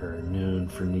darker, known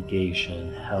for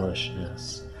negation,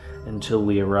 hellishness, until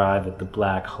we arrive at the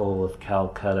black hole of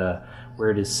Calcutta,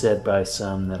 where it is said by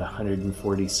some that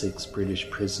 146 British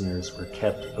prisoners were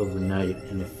kept overnight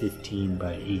in a 15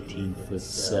 by 18 foot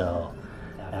cell,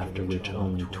 after which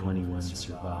only 21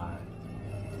 survived.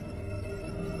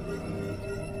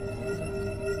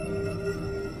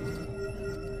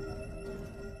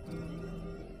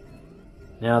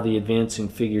 Now the advancing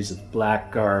figures of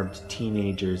black-garbed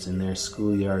teenagers in their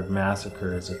schoolyard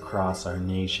massacres across our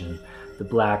nation, the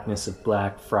blackness of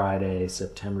Black Friday,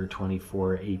 September 24,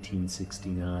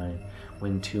 1869,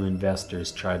 when two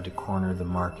investors tried to corner the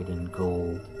market in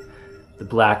gold, the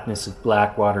blackness of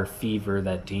Blackwater fever,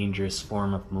 that dangerous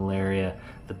form of malaria,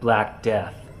 the Black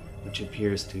Death, which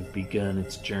appears to have begun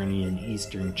its journey in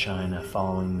eastern China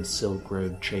following the Silk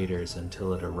Road traders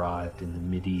until it arrived in the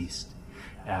Mideast,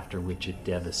 after which it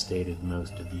devastated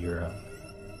most of Europe.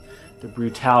 The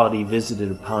brutality visited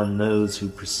upon those who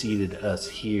preceded us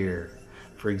here,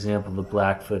 for example, the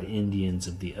Blackfoot Indians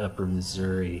of the upper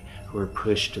Missouri, who were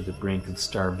pushed to the brink of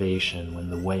starvation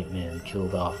when the white man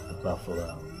killed off the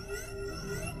buffalo.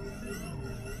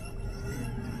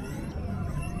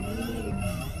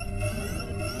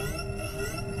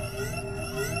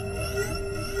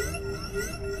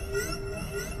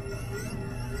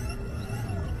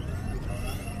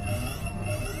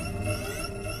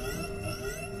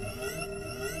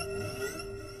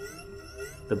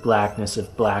 The blackness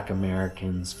of black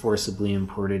Americans, forcibly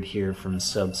imported here from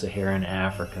sub-Saharan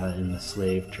Africa in the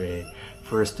slave trade,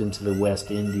 first into the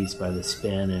West Indies by the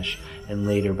Spanish and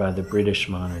later by the British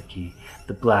monarchy,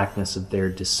 the blackness of their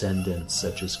descendants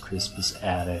such as Crispus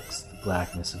Attucks, the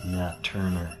blackness of Nat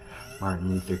Turner, Martin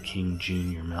Luther King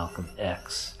Jr., Malcolm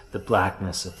X, the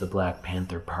blackness of the Black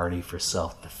Panther Party for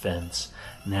self-defense.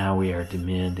 Now we are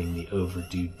demanding the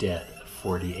overdue debt of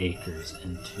 40 acres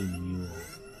and 2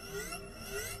 mules.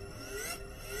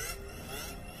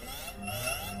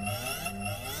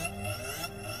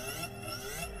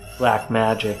 Black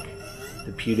magic,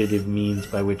 the putative means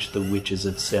by which the witches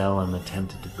of Salem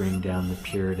attempted to bring down the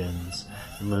Puritans,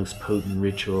 the most potent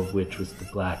ritual of which was the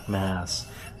Black Mass,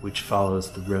 which follows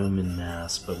the Roman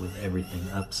Mass but with everything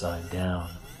upside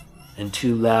down. And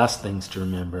two last things to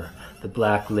remember: the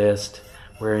Black List,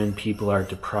 wherein people are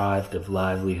deprived of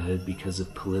livelihood because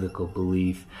of political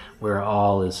belief, where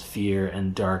all is fear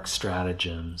and dark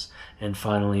stratagems, and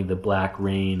finally the black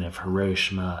rain of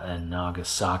Hiroshima and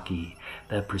Nagasaki,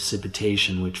 that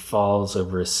precipitation which falls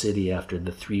over a city after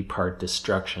the three-part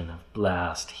destruction of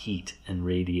blast, heat, and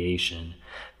radiation.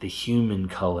 The human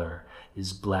color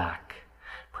is black,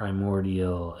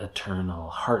 primordial, eternal,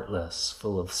 heartless,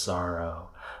 full of sorrow.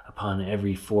 Upon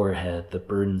every forehead the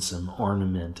burdensome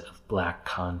ornament of black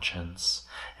conscience,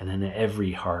 and in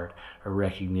every heart a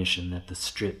recognition that the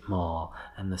strip mall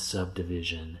and the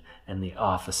subdivision and the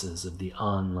offices of the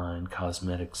online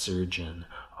cosmetic surgeon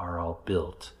are all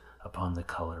built upon the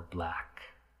color black.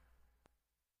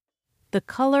 The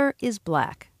Color is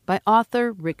Black by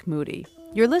author Rick Moody.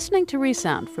 You're listening to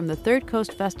Resound from the Third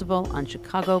Coast Festival on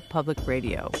Chicago Public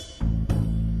Radio.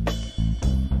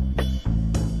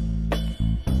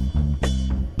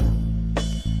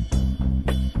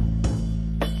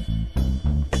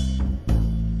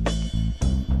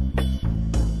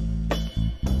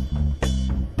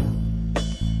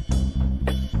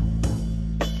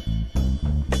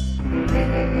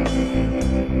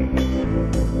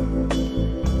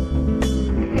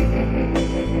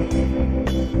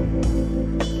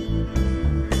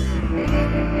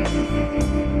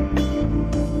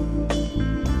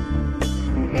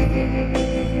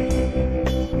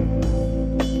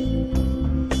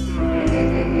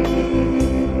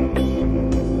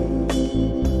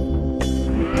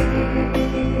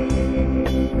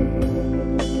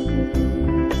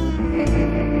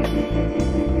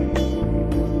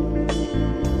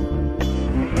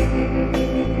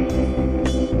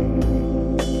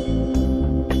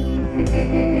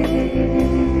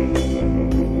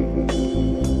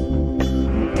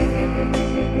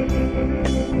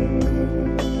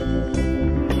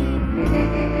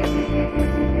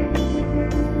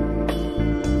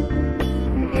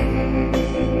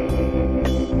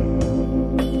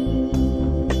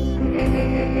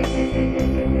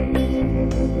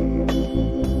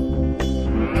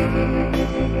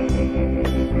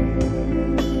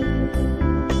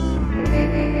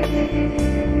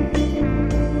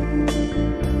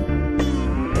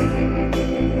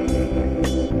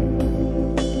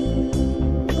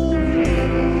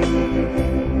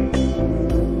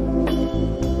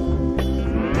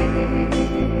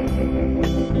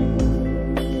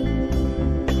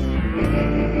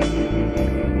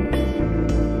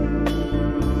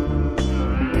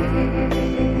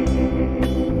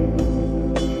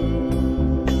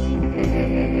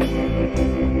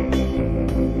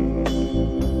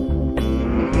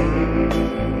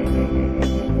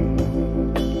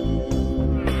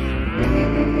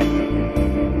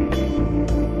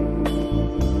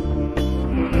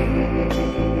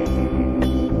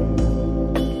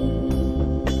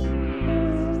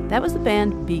 That was the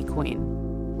band Bee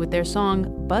Queen with their song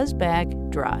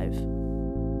Buzzbag Drive.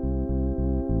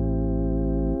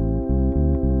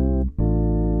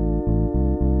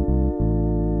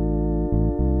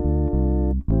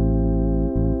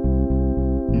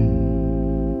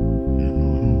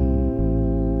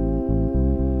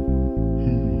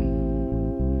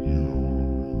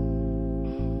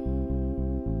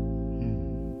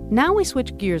 Now we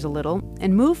switch gears a little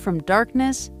and move from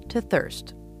darkness to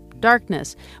thirst.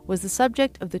 Darkness was the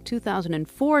subject of the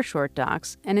 2004 Short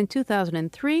Docs, and in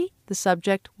 2003, the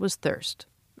subject was thirst.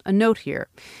 A note here.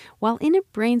 While in a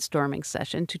brainstorming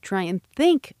session to try and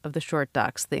think of the Short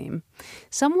Docs theme,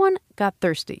 someone got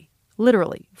thirsty,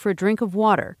 literally, for a drink of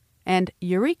water, and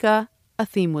eureka, a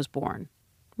theme was born.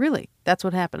 Really, that's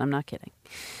what happened, I'm not kidding.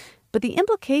 But the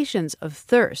implications of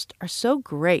thirst are so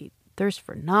great. Thirst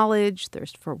for knowledge,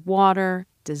 thirst for water,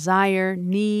 desire,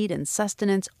 need, and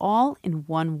sustenance, all in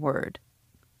one word.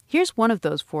 Here's one of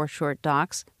those 4 short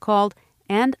docs called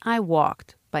And I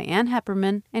Walked by Ann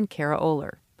Hepperman and Kara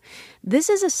Oler. This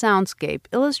is a soundscape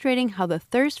illustrating how the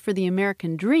thirst for the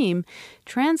American dream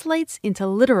translates into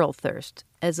literal thirst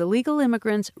as illegal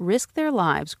immigrants risk their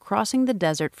lives crossing the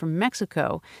desert from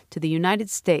Mexico to the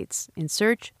United States in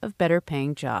search of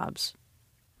better-paying jobs.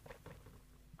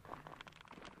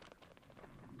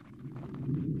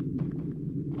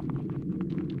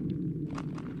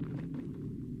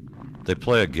 They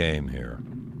play a game here,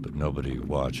 but nobody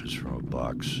watches from a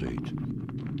box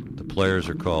seat. The players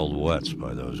are called wets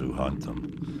by those who hunt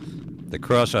them. They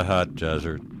cross a hot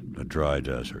desert, a dry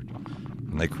desert,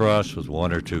 and they cross with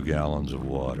 1 or 2 gallons of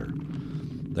water.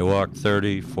 They walk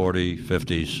 30, 40,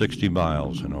 50, 60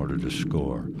 miles in order to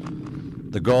score.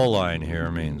 The goal line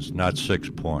here means not 6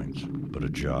 points, but a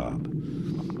job.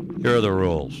 Here are the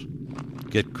rules.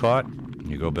 Get caught, and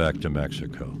you go back to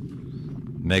Mexico.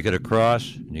 Make it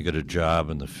across, and you get a job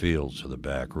in the fields or the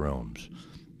back rooms.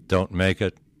 Don't make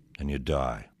it, and you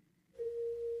die.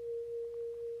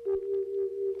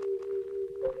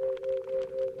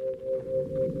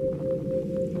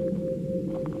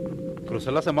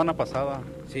 Crucé la semana pasada.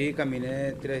 Sí,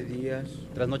 caminé 3 días,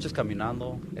 3 noches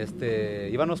caminando.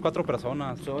 Íbamos 4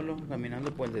 personas. Solo,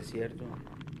 caminando por el desierto.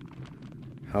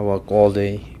 I walk all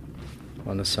day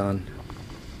on the sun.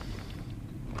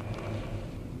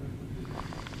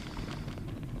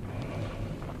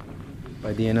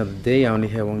 By the end of the day, I only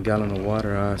had 1 gallon of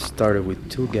water. I started with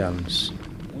 2 gallons.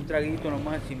 Un traguito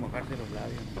nomás sin mojarse los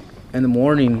labios. In the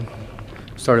morning,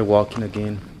 started walking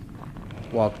again.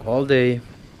 Walked all day,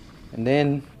 and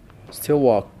then still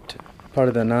walked part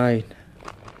of the night.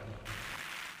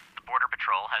 Border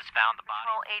Patrol has found the body.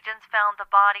 Agents found the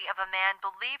body of a man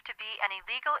believed to be an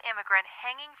illegal immigrant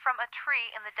hanging from a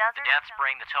tree in the desert. The deaths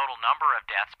bring the total number of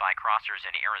deaths by crossers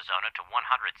in Arizona to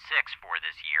 106 for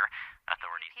this year.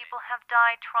 Authorities People have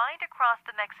died trying to cross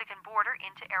the Mexican border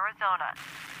into Arizona.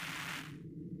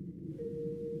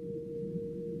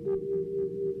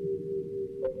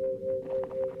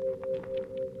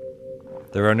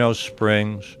 There are no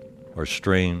springs or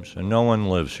streams, and no one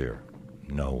lives here.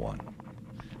 No one.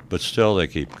 But still they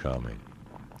keep coming,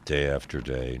 day after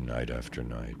day, night after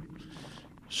night.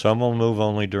 Some will move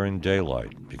only during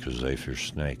daylight because they fear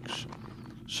snakes.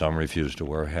 Some refuse to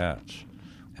wear hats.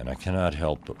 And I cannot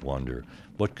help but wonder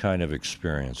what kind of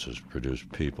experiences produce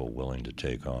people willing to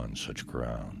take on such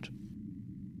ground.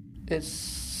 It's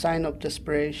sign of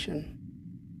desperation.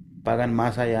 Pagan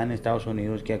más allá en Estados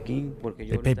Unidos que aquí.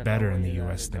 They pay better in the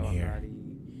U.S. than here.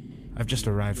 I've just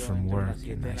arrived from work,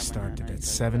 and I started at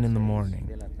 7 in the morning,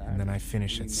 and then I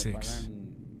finish at 6.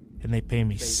 And they pay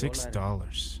me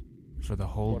 $6 for the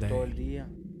whole day.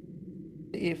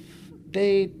 If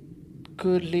they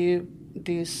could live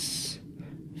this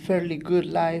fairly good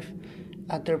life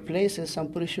at their places,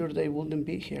 I'm pretty sure they wouldn't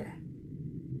be here.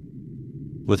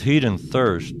 With heat and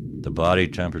thirst, the body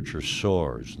temperature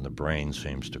soars and the brain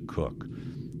seems to cook.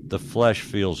 The flesh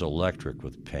feels electric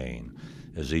with pain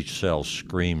as each cell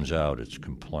screams out its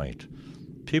complaint.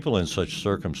 People in such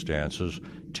circumstances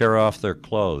tear off their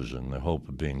clothes in the hope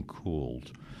of being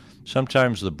cooled.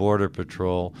 Sometimes the Border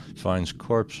Patrol finds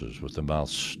corpses with the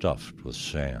mouths stuffed with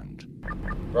sand.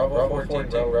 Bravo 14,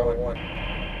 Bravo 1.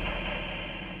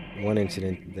 One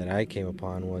incident that I came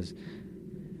upon was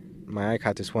my eye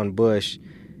caught this one bush,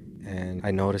 and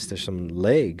I noticed there's some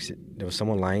legs. There was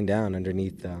someone lying down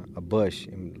underneath a bush.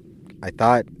 And I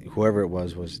thought whoever it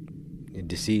was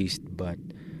deceased, but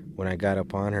when I got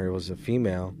up on her, it was a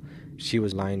female. She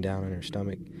was lying down on her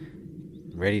stomach,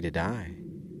 ready to die.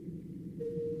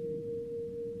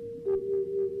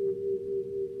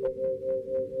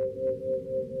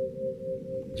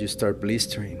 You start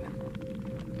blistering.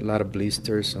 A lot of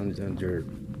blisters on your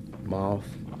mouth,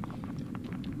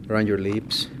 around your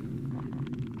lips.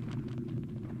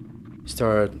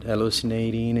 Start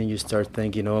hallucinating and you start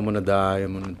thinking, oh, I'm gonna die.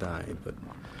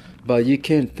 But you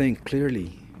can't think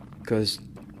clearly because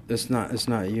it's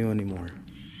not you anymore.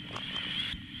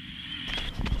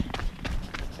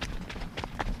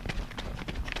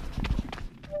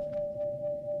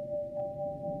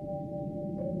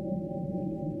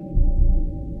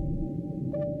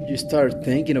 You start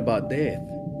thinking about death.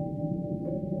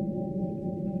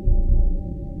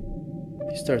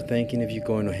 You start thinking if you're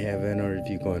going to heaven or if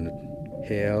you're going to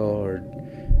hell, or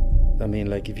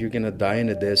like if you're going to die in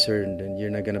the desert, then you're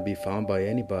not going to be found by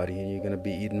anybody and you're going to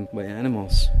be eaten by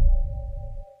animals.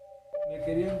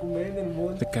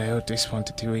 The coyotes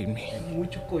wanted to eat me.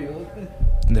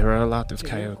 There are a lot of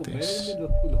coyotes.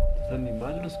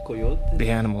 The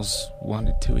animals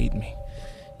wanted to eat me.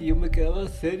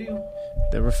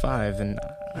 There were 5, and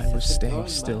I was staying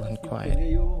still and quiet.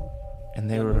 And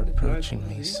they were approaching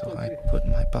me, so I put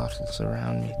my bottles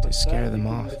around me to scare them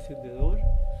off.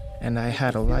 And I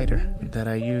had a lighter that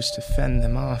I used to fend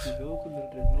them off.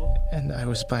 And I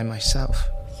was by myself.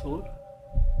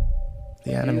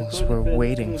 The animals were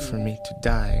waiting for me to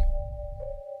die.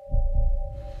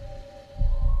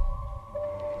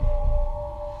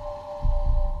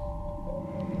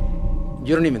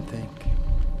 You don't even think.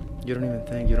 You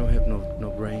don't have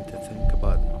no brain to think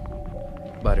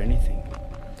about anything.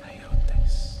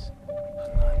 Coyotes. A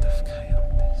lot of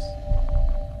coyotes.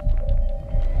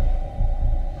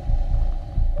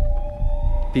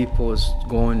 People was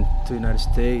going to the United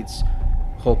States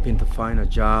hoping to find a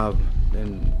job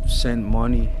and send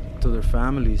money to their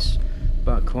families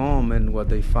back home, and what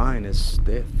they find is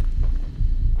death.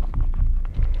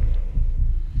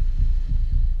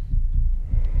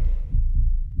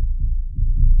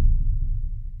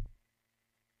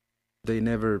 They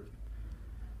never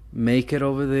make it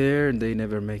over there, and they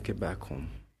never make it back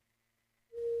home.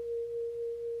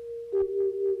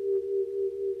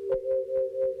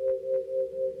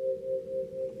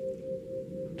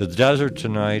 The desert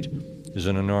tonight is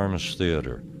an enormous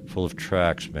theater full of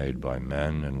tracks made by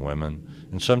men and women,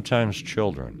 and sometimes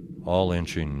children, all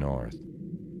inching north.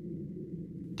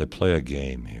 They play a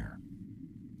game here.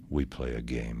 We play a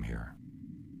game here.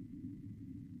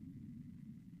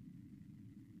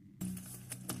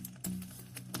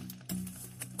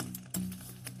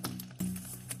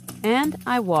 And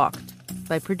I Walked,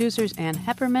 by producers Ann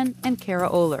Hepperman and Kara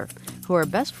Oler, who are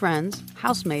best friends,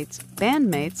 housemates,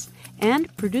 bandmates,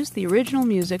 and produced the original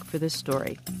music for this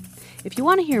story. If you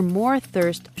want to hear more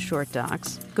Thirst short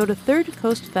docs, go to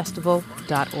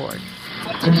thirdcoastfestival.org.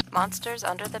 Monsters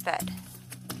Under the Bed.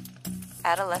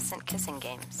 Adolescent Kissing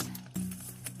Games.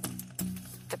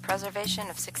 The Preservation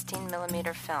of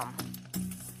 16mm Film.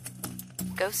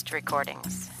 Ghost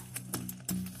Recordings.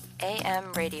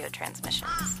 AM Radio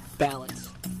Transmissions. Balance.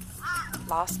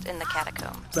 Lost in the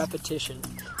Catacombs. Repetition.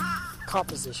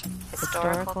 Composition.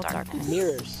 Historical Darkness.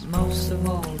 Mirrors. Most of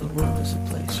all, the world is a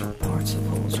place where parts of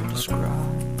wholes are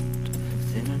described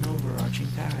within an overarching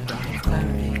paradigm of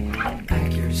clarity and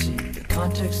accuracy. The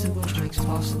context of which makes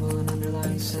possible an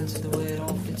underlying sense of the way it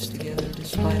all fits together,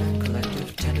 despite our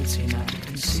collective tendency not to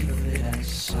conceive of it as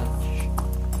such.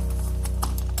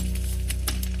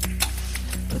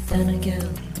 But then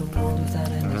again, the world without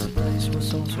end is a place where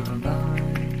souls are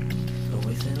combined, but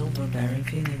with an overbearing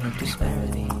feeling of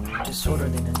disparity,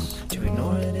 disorderliness. To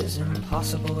ignore it is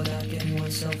impossible without getting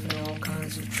oneself in all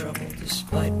kinds of trouble,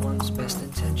 despite one's best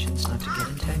intentions not to get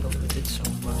entangled with it so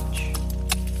much.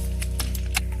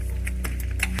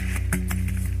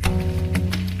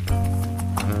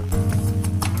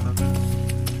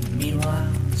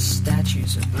 Meanwhile,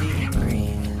 statues are bleeding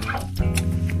green,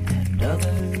 and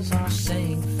others are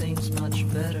saying things much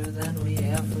better than we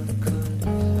ever could,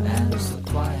 as the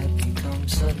quiet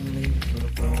becomes suddenly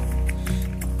verbose,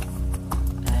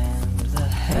 and the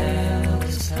hell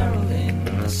is heralding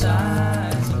the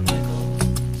size of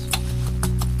nickels,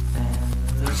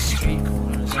 and the street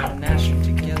corners are gnashing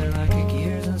together like the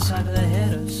gears inside of the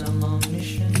head of some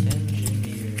omniscient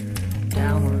engineer, and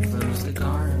downward flows the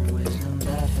garnered wisdom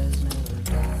that has never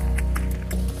died.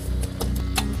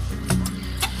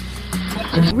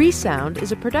 Resound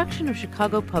is a production of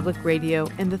Chicago Public Radio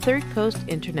and the Third Coast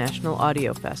International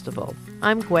Audio Festival.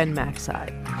 I'm Gwen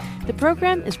Maxide. The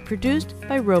program is produced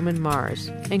by Roman Mars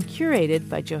and curated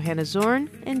by Johanna Zorn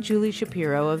and Julie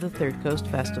Shapiro of the Third Coast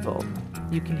Festival.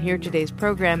 You can hear today's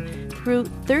program through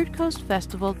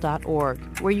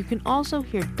thirdcoastfestival.org, where you can also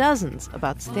hear dozens of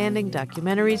outstanding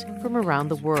documentaries from around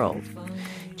the world.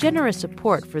 Generous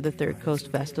support for the Third Coast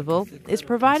Festival is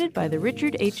provided by the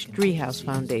Richard H. Driehaus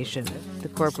Foundation, the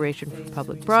Corporation for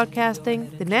Public Broadcasting,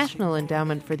 the National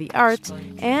Endowment for the Arts,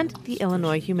 and the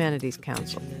Illinois Humanities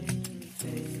Council.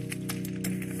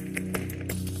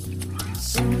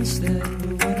 So instead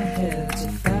we went ahead to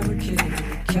fabricate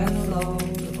a catalog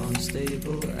of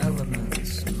unstable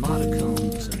elements,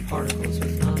 modicums and particles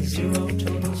with non-zero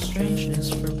total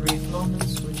strangeness for brief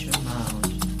moments which amount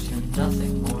to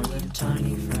nothing more than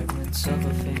tiny fragments of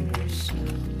a finger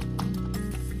snap.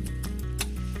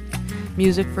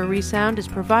 Music for Resound is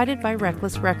provided by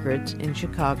Reckless Records in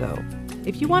Chicago.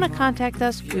 If you want to contact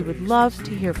us, we would love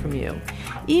to hear from you.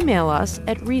 Email us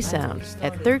at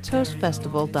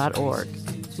resound@thirdcoastfestival.org.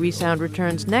 Resound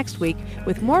returns next week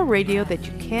with more radio that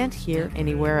you can't hear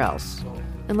anywhere else,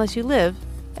 unless you live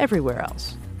everywhere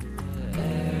else.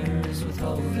 Air is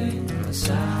withholding the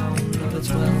sound of its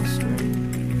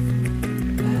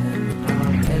wellspring, and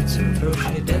our heads approach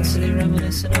a density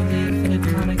reminiscent of the infinite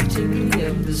connectivity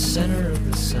of the center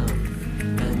of the sun,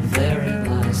 and therein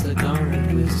lies the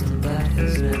garnered wisdom that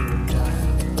has never died.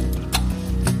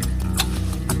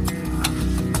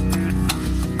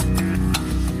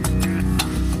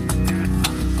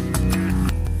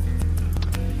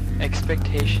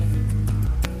 Expectation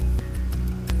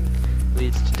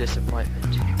leads to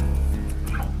disappointment.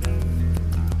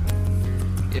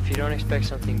 If you don't expect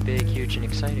something big, huge, and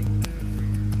exciting,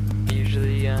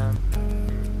 usually, I don't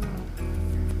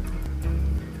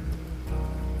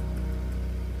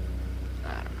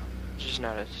know, it's just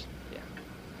not as